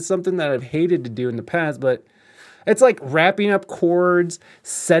tedious, and it's something that I've hated to do in the past, but it's like wrapping up chords,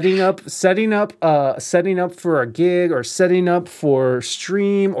 setting up for a gig, or setting up for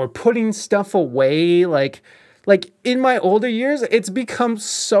stream, or putting stuff away. Like in my older years, it's become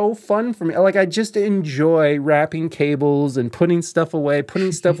so fun for me. Like, I just enjoy wrapping cables and putting stuff away,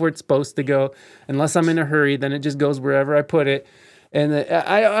 putting stuff where it's supposed to go. Unless I'm in a hurry, then it just goes wherever I put it. And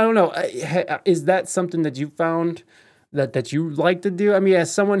I don't know. Is that something that you found that you like to do? I mean,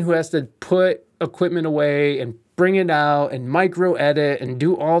 as someone who has to put equipment away and bring it out and micro edit and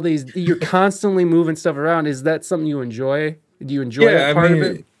do all these, you're constantly moving stuff around. Is that something you enjoy? Do you enjoy that part of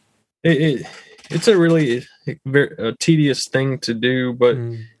it? It's a really very tedious thing to do, but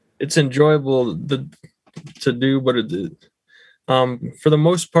it's enjoyable to do. But for the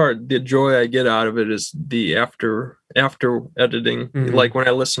most part, the joy I get out of it is the after editing. Like when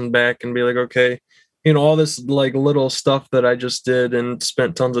I listen back and be like, okay, all this like little stuff that I just did and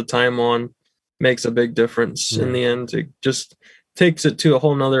spent tons of time on makes a big difference in the end. It just takes it to a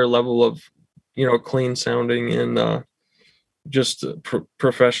whole nother level of clean sounding and just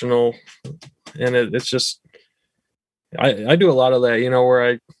professional. And it's just I do a lot of that,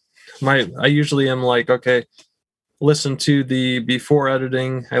 where I usually am like, okay, listen to the before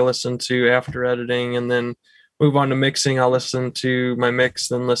editing, I listen to after editing, and then move on to mixing. I'll listen to my mix,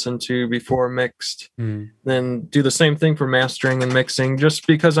 then listen to before mixed, then do the same thing for mastering and mixing, just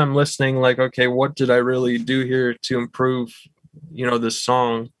because I'm listening like, okay, what did I really do here to improve this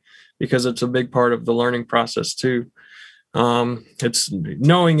song, because it's a big part of the learning process too. It's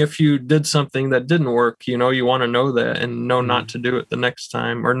knowing if you did something that didn't work, you want to know that and know not to do it the next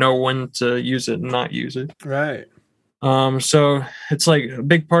time, or know when to use it and not use it. Right. So it's like a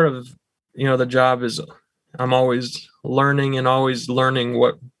big part of, the job is I'm always learning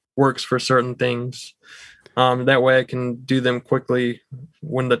what works for certain things. That way I can do them quickly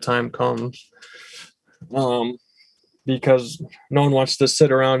when the time comes. Because no one wants to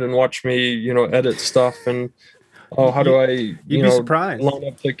sit around and watch me, edit stuff and, how do I, you'd be surprised. Line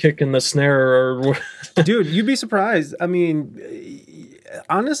up the kick and the snare or Dude, you'd be surprised. I mean,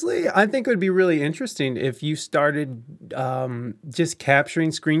 honestly, I think it would be really interesting if you started just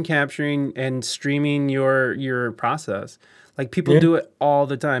screen capturing and streaming your process. Like, people do it all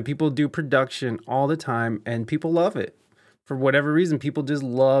the time. People do production all the time, and people love it. For whatever reason, people just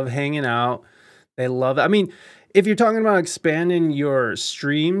love hanging out. They love it. I mean, if you're talking about expanding your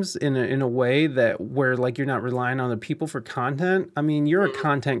streams in a way where like you're not relying on the people for content, I mean, you're a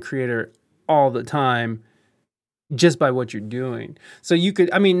content creator all the time just by what you're doing. So you could,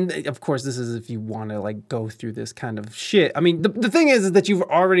 I mean, of course, this is if you want to like go through this kind of shit. I mean, the thing is that you've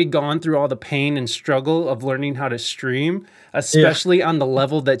already gone through all the pain and struggle of learning how to stream, especially on the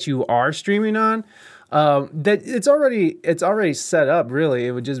level that you are streaming on. That it's already set up. Really,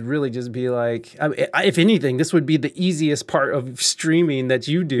 it would just be like, if anything, this would be the easiest part of streaming that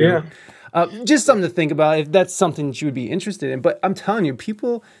you do. Just something to think about if that's something that you would be interested in. But I'm telling you,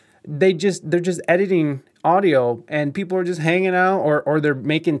 people, they're just editing audio, and people are just hanging out, or they're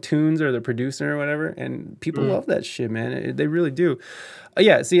making tunes, or they're producing or whatever, and people love that shit, man. They really do.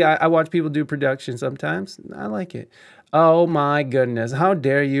 See, I watch people do production sometimes. I like it. Oh my goodness! How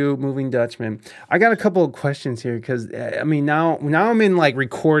dare you, Moving Dutchman? I got a couple of questions here because I mean now I'm in like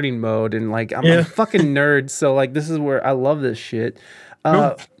recording mode and like I'm a fucking nerd, so like this is where I love this shit.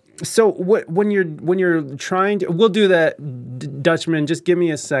 Cool. So when you're trying to, we'll do that, Dutchman. Just give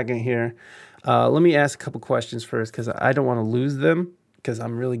me a second here. Let me ask a couple questions first because I don't want to lose them. Because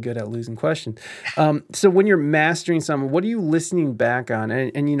I'm really good at losing questions. So when you're mastering something, what are you listening back on?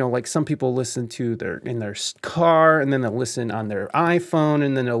 And you know, like some people listen to in their car, and then they'll listen on their iPhone,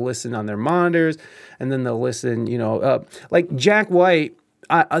 and then they'll listen on their monitors, and then they'll listen, you know, like Jack White.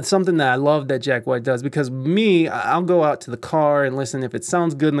 Something that I love that Jack White does, because I'll go out to the car and listen. If it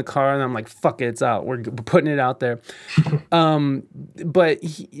sounds good in the car, and I'm like, fuck it, it's out. We're putting it out there. But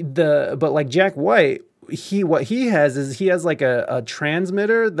like Jack White, what he has like a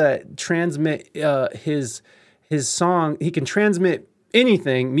transmitter that transmit his song. He can transmit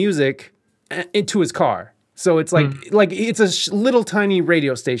anything, music, into his car. So it's like it's a little tiny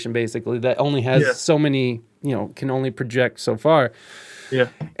radio station basically that only has so many, you know, can only project so far. Yeah.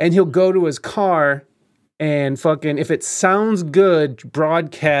 And he'll go to his car and fucking, if it sounds good,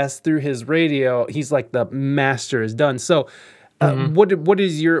 broadcast through his radio, he's like, the master is done. So what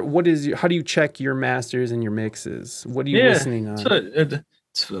is your how do you check your masters and your mixes? What are you listening on?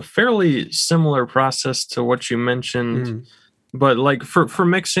 It's a fairly similar process to what you mentioned, but like for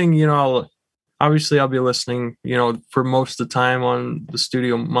mixing, you know, I'll be listening, you know, for most of the time on the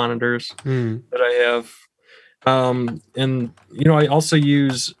studio monitors that I have. And you know, I also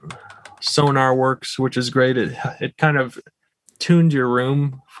use SonarWorks, which is great. It kind of tuned your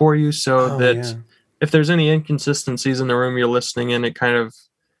room for you so that if there's any inconsistencies in the room you're listening in, it kind of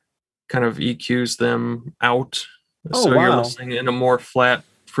EQs them out. You're listening in a more flat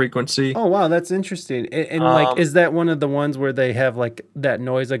frequency. Oh wow, that's interesting. And like, is that one of the ones where they have like that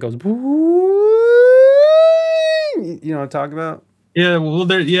noise that goes, you know what I'm talking about? Yeah,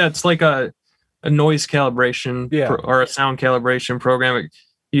 well, it's like a noise calibration or a sound calibration program.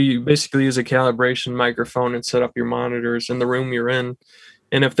 You basically use a calibration microphone and set up your monitors in the room you're in.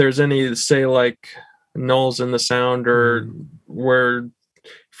 And if there's any, say, like nulls in the sound or where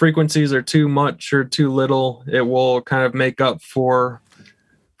frequencies are too much or too little, it will kind of make up for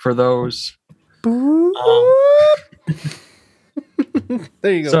those. There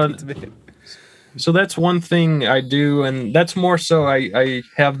you go. So that's one thing I do, and that's more so I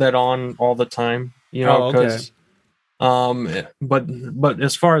have that on all the time, you know, because but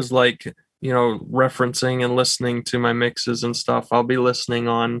as far as like, you know, referencing and listening to my mixes and stuff, I'll be listening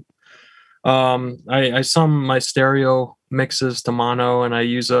on I sum my stereo mixes to mono, and I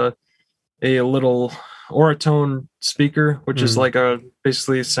use a little Auratone speaker, which is like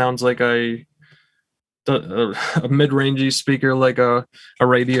basically sounds like a mid-rangey speaker, like a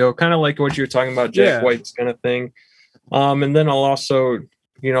radio, kind of like what you're talking about, Jack White's kind of thing. And then I'll also,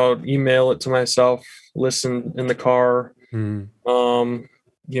 you know, email it to myself, listen in the car, you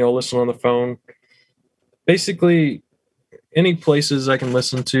know, listen on the phone. Basically, any places I can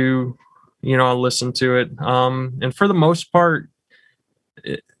listen to, you know, I'll listen to it. And for the most part,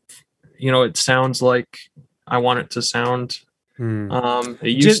 you know, it sounds like I want it to sound. It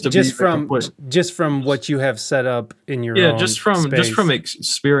used to be just from what you have set up in your own just from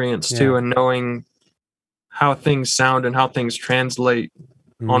experience too, and knowing how things sound and how things translate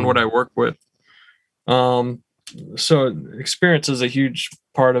on what I work with. So experience is a huge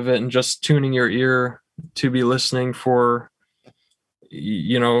part of it, and just tuning your ear to be listening for,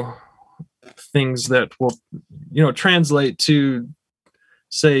 you know, things that will, you know, translate to,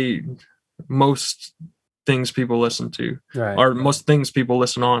 say, most things people listen to, or most things people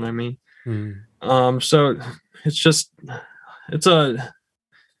listen on, I mean. So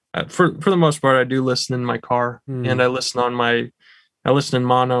for the most part, I do listen in my car, and I listen in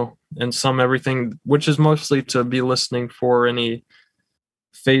mono and some everything, which is mostly to be listening for any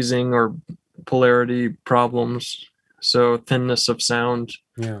phasing or polarity problems. So thinness of sound.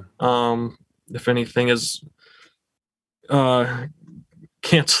 If anything is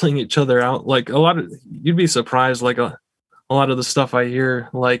canceling each other out, like you'd be surprised, like a lot of the stuff I hear,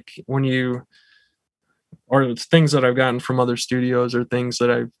 like or things that I've gotten from other studios or things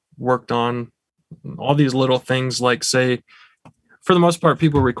that I've worked on, all these little things, like, say, for the most part,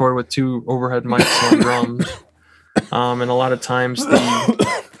 people record with 2 overhead mics on drums, and a lot of times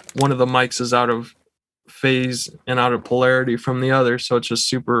one of the mics is out of phase and out of polarity from the other, so it's just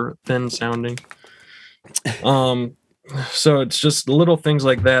super thin sounding. So it's just little things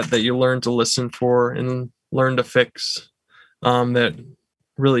like that you learn to listen for and learn to fix, that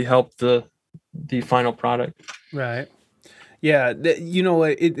really help the final product. Right. Yeah,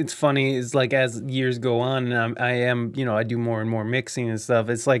 it's funny. Is like as years go on, and I am, I do more and more mixing and stuff.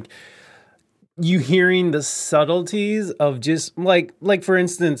 It's like you hearing the subtleties of just like for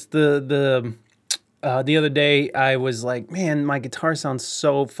instance, the other day I was like, man, my guitar sounds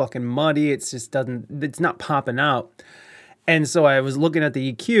so fucking muddy. It's not popping out. And so I was looking at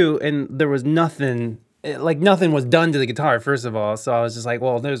the EQ, and there was nothing, like nothing was done to the guitar, first of all. So I was just like,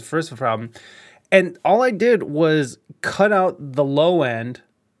 well, there's first a problem. And all I did was cut out the low end,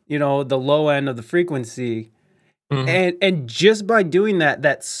 the low end of the frequency. And just by doing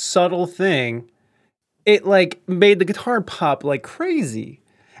that subtle thing, it like made the guitar pop like crazy.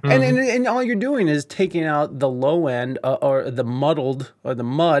 And all you're doing is taking out the low end or the muddled or the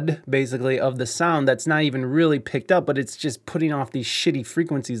mud basically of the sound that's not even really picked up, but it's just putting off these shitty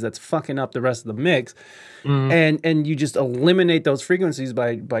frequencies that's fucking up the rest of the mix. And you just eliminate those frequencies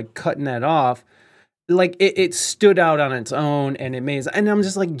by cutting that off. Like it stood out on its own, and and I'm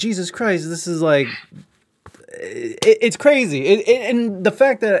just like, Jesus Christ, this is like, it's crazy. And the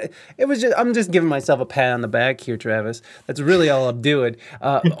fact that it was just, I'm just giving myself a pat on the back here, Travis. That's really all I'm doing.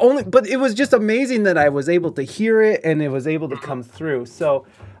 But it was just amazing that I was able to hear it and it was able to come through. So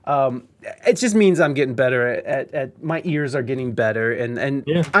it just means I'm getting better at my ears are getting better. And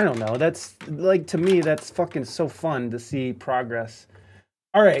Yeah. I don't know. That's like, to me, that's fucking so fun to see progress.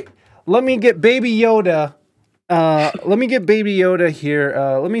 All right. Let me get Baby Yoda. Here.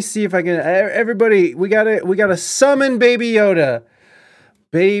 Let me see if I can. Everybody, we gotta summon Baby Yoda.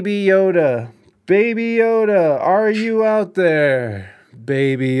 Baby Yoda. Baby Yoda. Are you out there?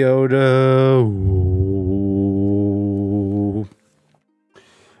 Baby Yoda. Ooh.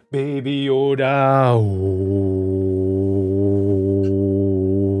 Baby Yoda. Ooh.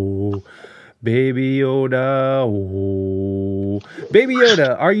 Baby Yoda. Ooh. Baby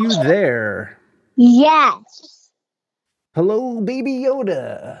Yoda, are you there? Yes. Hello, Baby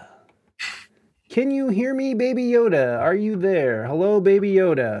Yoda. Can you hear me, Baby Yoda? Are you there? Hello, Baby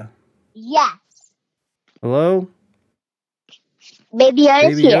Yoda. Yes. Hello? Baby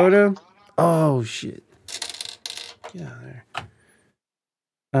Yoda's Baby here. Yoda? Oh, shit. Get out of there.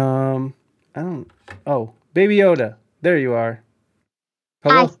 I don't... Oh, Baby Yoda. There you are.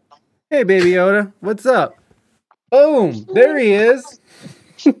 Hello? Hi. Hey, Baby Yoda. What's up? Boom. There he is.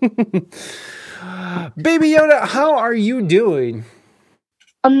 Baby Yoda, how are you doing?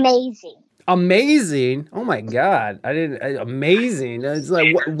 Amazing. Amazing. Oh my God. Amazing. It's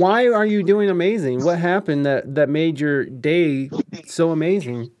like, why are you doing amazing? What happened that made your day so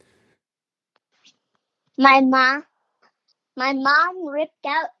amazing? My mom ripped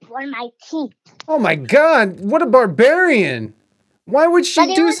out one of my teeth. Oh my God. What a barbarian. Why would she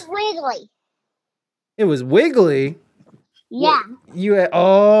But it do was wiggly. It was wiggly. Yeah. You had,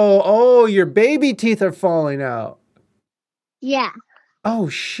 oh, your baby teeth are falling out. Yeah. Oh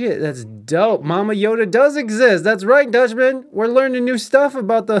shit, that's dope. Mama Yoda does exist. That's right, Dutchman. We're learning new stuff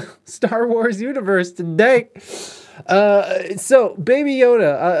about the Star Wars universe today. So, Baby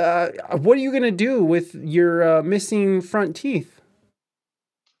Yoda, what are you gonna do with your missing front teeth?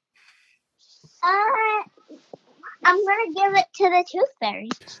 I'm gonna give it to the tooth fairy.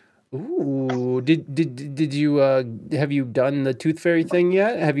 Ooh, did you have you done the tooth fairy thing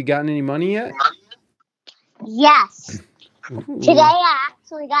yet? Have you gotten any money yet? Yes. Ooh. Today I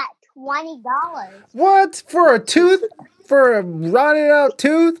actually got $20. What? For a tooth? For a rotted out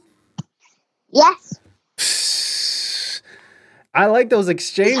tooth? Yes. I like those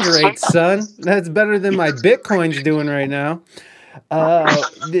exchange rates, son. That's better than my Bitcoin's doing right now.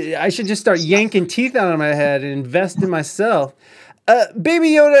 I should just start yanking teeth out of my head and invest in myself.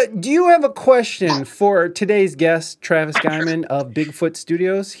 Baby Yoda, do you have a question for today's guest, Travis Guyman of Bigfoot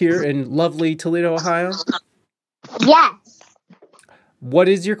Studios here in lovely Toledo, Ohio? Yes. What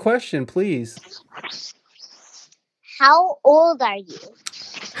is your question, please? How old are you?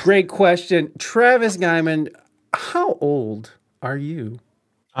 Great question. Travis Guyman, how old are you?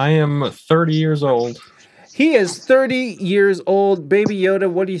 I am 30 years old. He is 30 years old. Baby Yoda,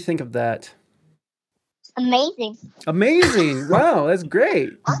 what do you think of that? Amazing. Amazing. Wow, that's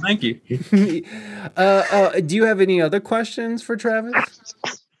great. Thank you. Do you have any other questions for Travis?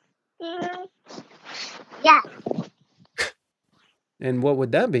 Yeah. And what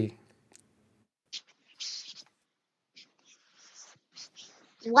would that be?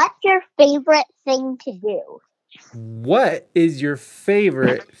 What's your favorite thing to do? What is your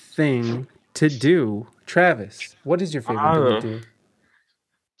favorite thing to do? Travis, what is your favorite thing to do?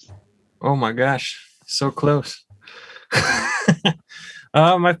 Oh my gosh, so close.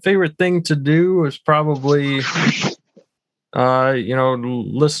 My favorite thing to do is probably,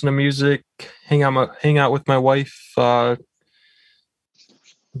 listen to music, hang out with my wife,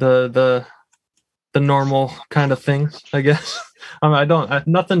 the normal kind of things, I guess.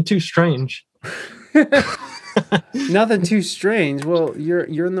 Nothing too strange. Nothing too strange. Well,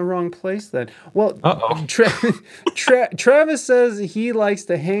 you're in the wrong place then. Well, Uh-oh. Travis says he likes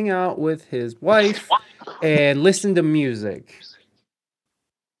to hang out with his wife and listen to music.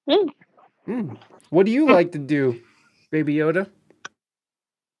 What do you like to do, Baby Yoda?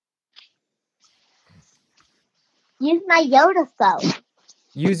 Use my Yoda phone.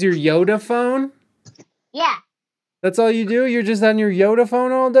 Use your Yoda phone? Yeah. That's all you do? You're just on your Yoda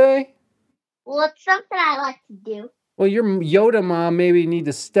phone all day? Well, it's something I like to do. Well, your Yoda mom maybe need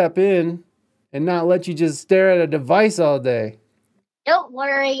to step in and not let you just stare at a device all day. Don't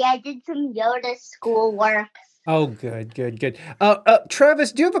worry, I did some Yoda schoolwork. Oh, good.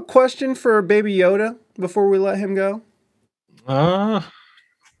 Travis, do you have a question for Baby Yoda before we let him go? How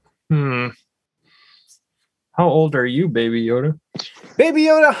old are you, Baby Yoda? Baby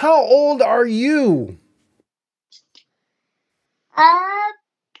Yoda, how old are you?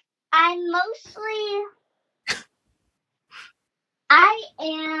 I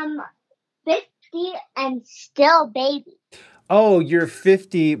am 50 and still baby. Oh, you're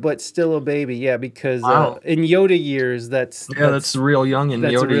 50 but still a baby. Yeah, because Wow. in Yoda years, that's real young in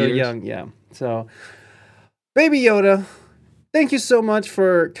that's Yoda real years. young. Yeah. So, Baby Yoda, thank you so much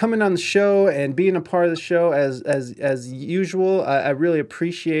for coming on the show and being a part of the show as usual. I really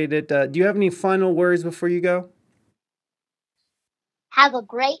appreciate it. Do you have any final words before you go? Have a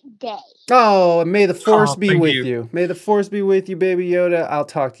great day. Oh, and may the force be thank with you. you. May the force be with you, Baby Yoda. I'll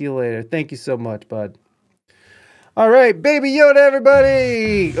talk to you later. Thank you so much, bud. All right, Baby Yoda,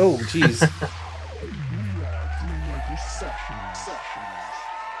 everybody. Oh, jeez.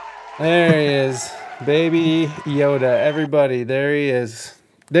 There he is. Baby Yoda, everybody. There he is.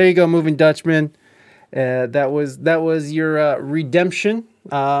 There you go, Moving Dutchman. That was your redemption.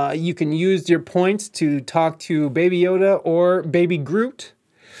 You can use your points to talk to Baby Yoda or Baby Groot.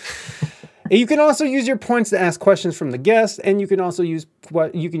 You can also use your points to ask questions from the guests, and you can also use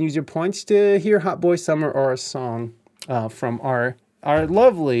your points to hear Hot Boy Summer or a song from our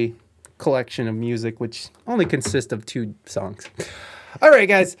lovely collection of music, which only consists of 2 songs. All right,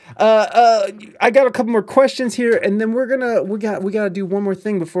 guys. I got a couple more questions here, and then we gotta do one more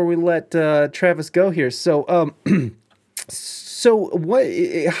thing before we let Travis go here. So,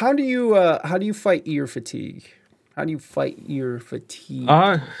 how do you fight ear fatigue? How do you fight ear fatigue?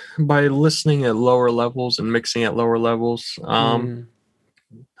 By listening at lower levels and mixing at lower levels. I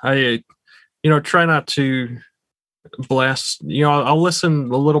try not to blast. I'll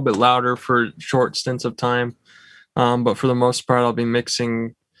listen a little bit louder for short stints of time. But for the most part, I'll be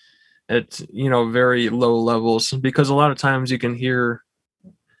mixing at, very low levels, because a lot of times you can hear,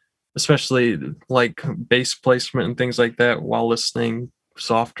 especially like bass placement and things like that, while listening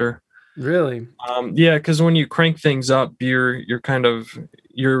softer. Really? Yeah, because when you crank things up, your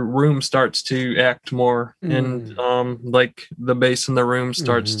room starts to act more, and like the bass in the room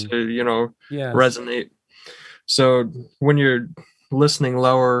starts to resonate. So when you're listening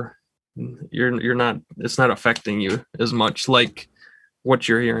lower, it's not affecting you as much like what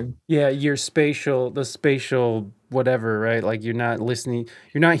you're hearing. Yeah, the spatial whatever, right? Like you're not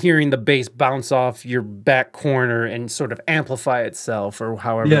hearing the bass bounce off your back corner and sort of amplify itself, or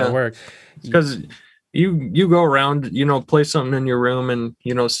however it works. Because you go around, play something in your room and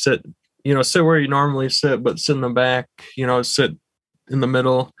sit where you normally sit, but sit in the back, sit in the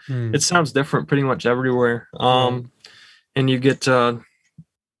middle. It sounds different pretty much everywhere. And you get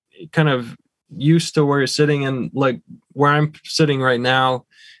kind of used to where you're sitting, and like where I'm sitting right now,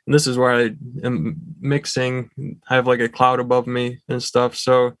 and this is where I am mixing, I have like a cloud above me and stuff,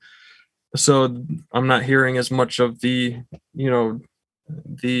 so I'm not hearing as much of the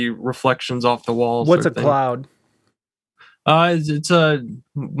the reflections off the walls. What's a cloud? It's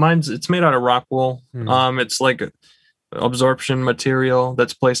made out of rock wool. It's like absorption material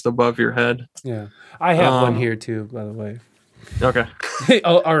that's placed above your head. Yeah, I have one here too, by the way. Okay.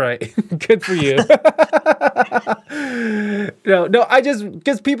 Oh, all right. Good for you. No, I just,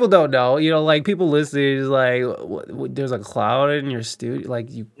 because people don't know, like people listening is like, there's a cloud in your studio,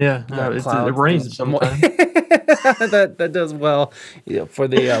 like you. Yeah, it rains sometimes. that does well, for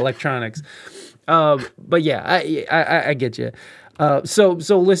the electronics. But yeah, I get you. So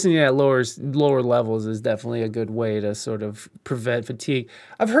listening at lower levels is definitely a good way to sort of prevent fatigue.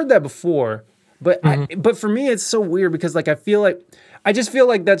 I've heard that before. But but for me, it's so weird because like I just feel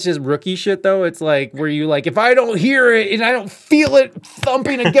like that's just rookie shit though. It's like where you like, if I don't hear it and I don't feel it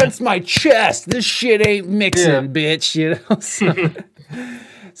thumping against my chest, this shit ain't mixing, bitch.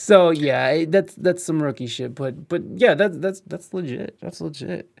 So yeah, that's some rookie shit, but yeah, that's legit. That's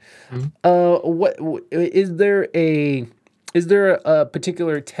legit. What is there a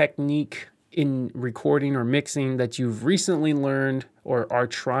particular technique in recording or mixing that you've recently learned or are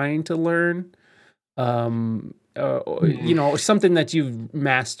trying to learn? Or something that you've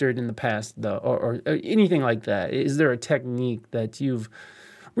mastered in the past, though, or anything like that. Is there a technique that you've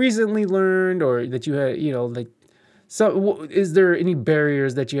recently learned, or that you had, like? So, is there any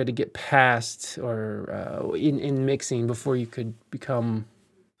barriers that you had to get past, or in mixing before you could become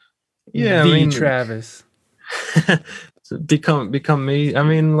Travis? become me. I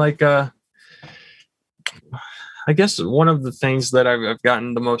mean, like, I guess one of the things that I've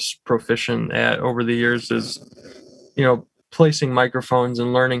gotten the most proficient at over the years is, placing microphones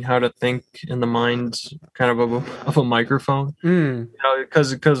and learning how to think in the mind kind of a microphone.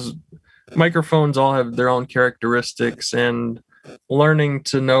 Because microphones all have their own characteristics, and learning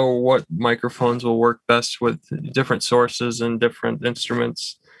to know what microphones will work best with different sources and different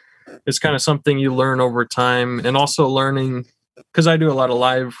instruments is kind of something you learn over time. And also learning, because I do a lot of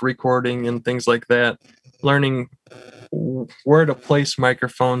live recording and things like that, learning where to place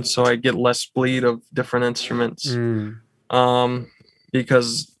microphones so I get less bleed of different instruments.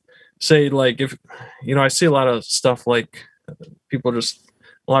 Because say, like, if I see a lot of stuff like people just,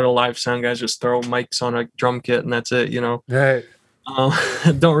 a lot of live sound guys just throw mics on a drum kit and that's it, Right.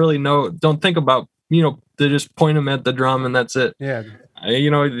 Don't really know, don't think about, they just point them at the drum and that's it. Yeah.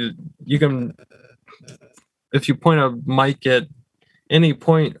 You can, if you point a mic at any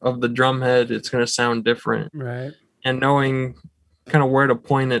point of the drum head, it's going to sound different. Right. And knowing kind of where to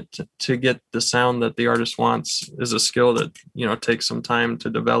point it to get the sound that the artist wants is a skill that, takes some time to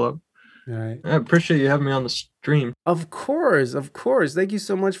develop. Right. I appreciate you having me on the stream. Of course. Thank you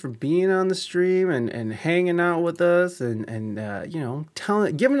so much for being on the stream and hanging out with us and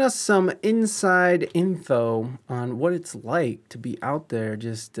giving us some inside info on what it's like to be out there.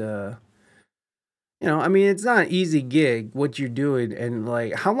 Just, I mean, it's not an easy gig, what you're doing. And,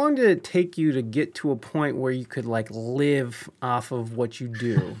 like, how long did it take you to get to a point where you could, like, live off of what you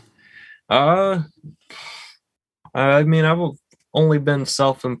do? I mean, I've only been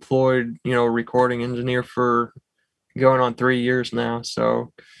self-employed, recording engineer for going on 3 years now.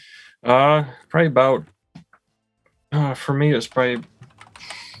 So, probably about, for me, it's probably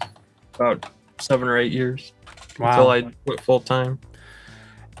about 7 or 8 years until I went full time.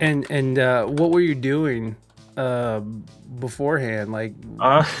 And what were you doing beforehand? Like,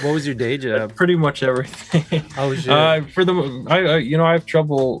 what was your day job? Pretty much everything. Oh shit! I have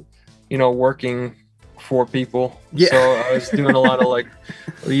trouble, working for people. Yeah. So I was doing a lot of, like,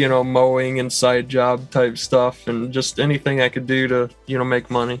 mowing and side job type stuff, and just anything I could do to, make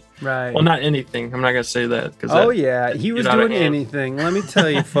money. Right. Well, not anything. I'm not gonna say that because. Oh yeah, he was doing anything. Let me tell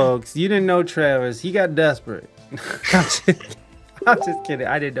you, folks. You didn't know Travis. He got desperate. I'm just kidding.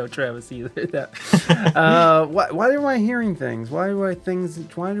 I didn't know Travis either. Why am I hearing things? Why do I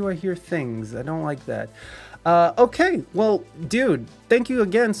hear things? I don't like that. Okay, well, dude, thank you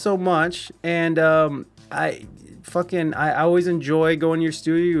again so much. And I always enjoy going to your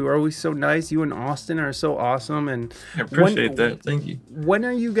studio. You're always so nice. You and Austin are so awesome. And I appreciate that. Thank you. When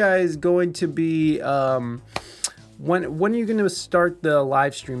are you guys going to be? When are you going to start the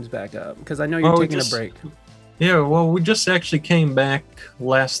live streams back up? Because I know you're taking a break. Yeah, well, we just actually came back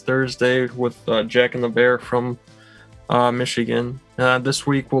last Thursday with Jack and the Bear from Michigan. This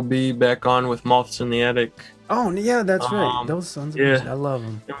week we'll be back on with Moths in the Attic. Oh, yeah, that's right. Those sons of bitches, I love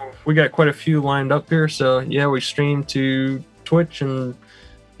them. We got quite a few lined up here, so yeah, we stream to Twitch and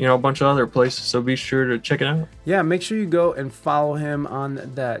a bunch of other places, so be sure to check it out. Yeah, make sure you go and follow him on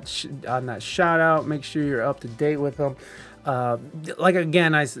that shout out. Make sure you're up to date with him.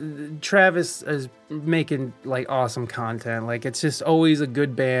 Travis is making, like, awesome content. Like, it's just always a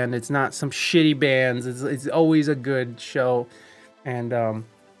good band. It's not some shitty bands. It's always a good show. And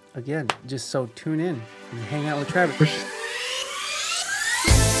again, just so tune in and hang out with Travis.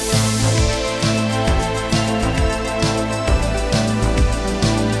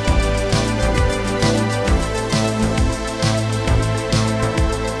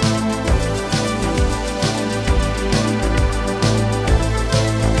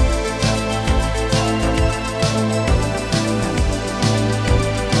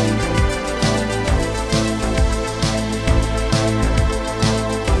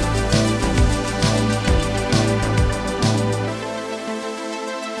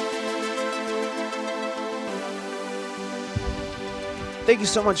 Thank you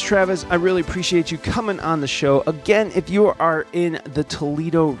so much, Travis. I really appreciate you coming on the show. Again, if you are in the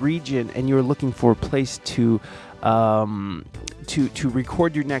Toledo region and you're looking for a place to to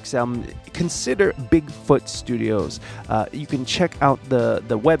record your next album, consider Bigfoot Studios. You can check out the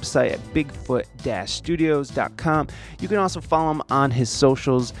website at bigfoot-studios.com. You can also follow him on his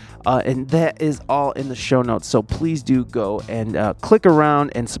socials, and that is all in the show notes. So please do go and click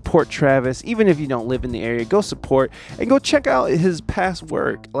around and support Travis. Even if you don't live in the area, go support and go check out his past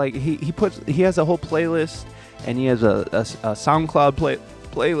work. Like he has a whole playlist, and he has a SoundCloud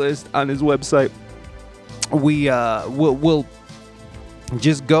playlist on his website. We'll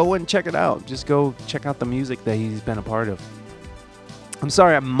just go and check it out. Just go check out the music that he's been a part of. I'm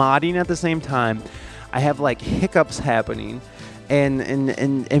sorry, I'm modding at the same time. I have like hiccups happening, and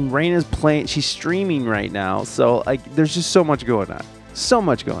Raina's playing. She's streaming right now, so like there's just so much going on.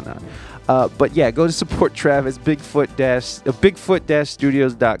 But yeah, go to support Travis,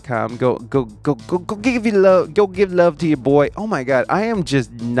 bigfoot-studios.com. Go give you love. Go give love to your boy. Oh my God, I am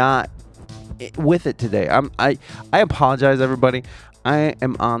just not with it today. I apologize, everybody. I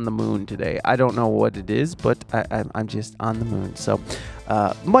am on the moon today. I don't know what it is, but I'm just on the moon. So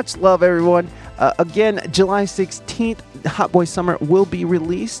much love, everyone. Again, July 16th, Hot Boy Summer will be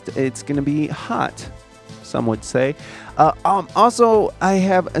released. It's going to be hot, some would say. Also,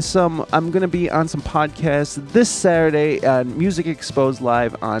 I'm going to be on some podcasts this Saturday on Music Exposed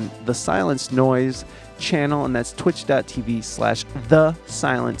Live on the Silence Noise channel, and that's twitch.tv/The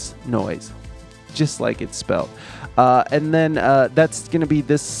Silence Noise. Just like it's spelled. And then that's going to be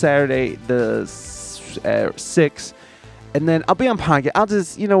this Saturday, the 6th. And then I'll be on podcast. I'll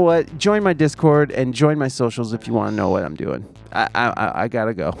just, you know what, join my Discord and join my socials if you want to know what I'm doing. I got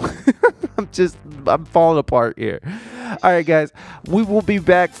to go. I'm falling apart here. All right, guys. We will be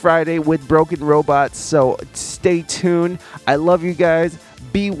back Friday with Broken Robots, so stay tuned. I love you guys.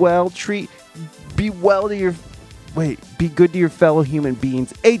 Be well. Be good to your fellow human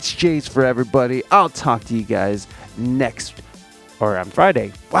beings. HJ's for everybody. I'll talk to you guys on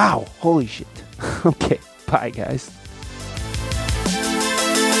Friday. Wow, holy shit. Okay, bye guys.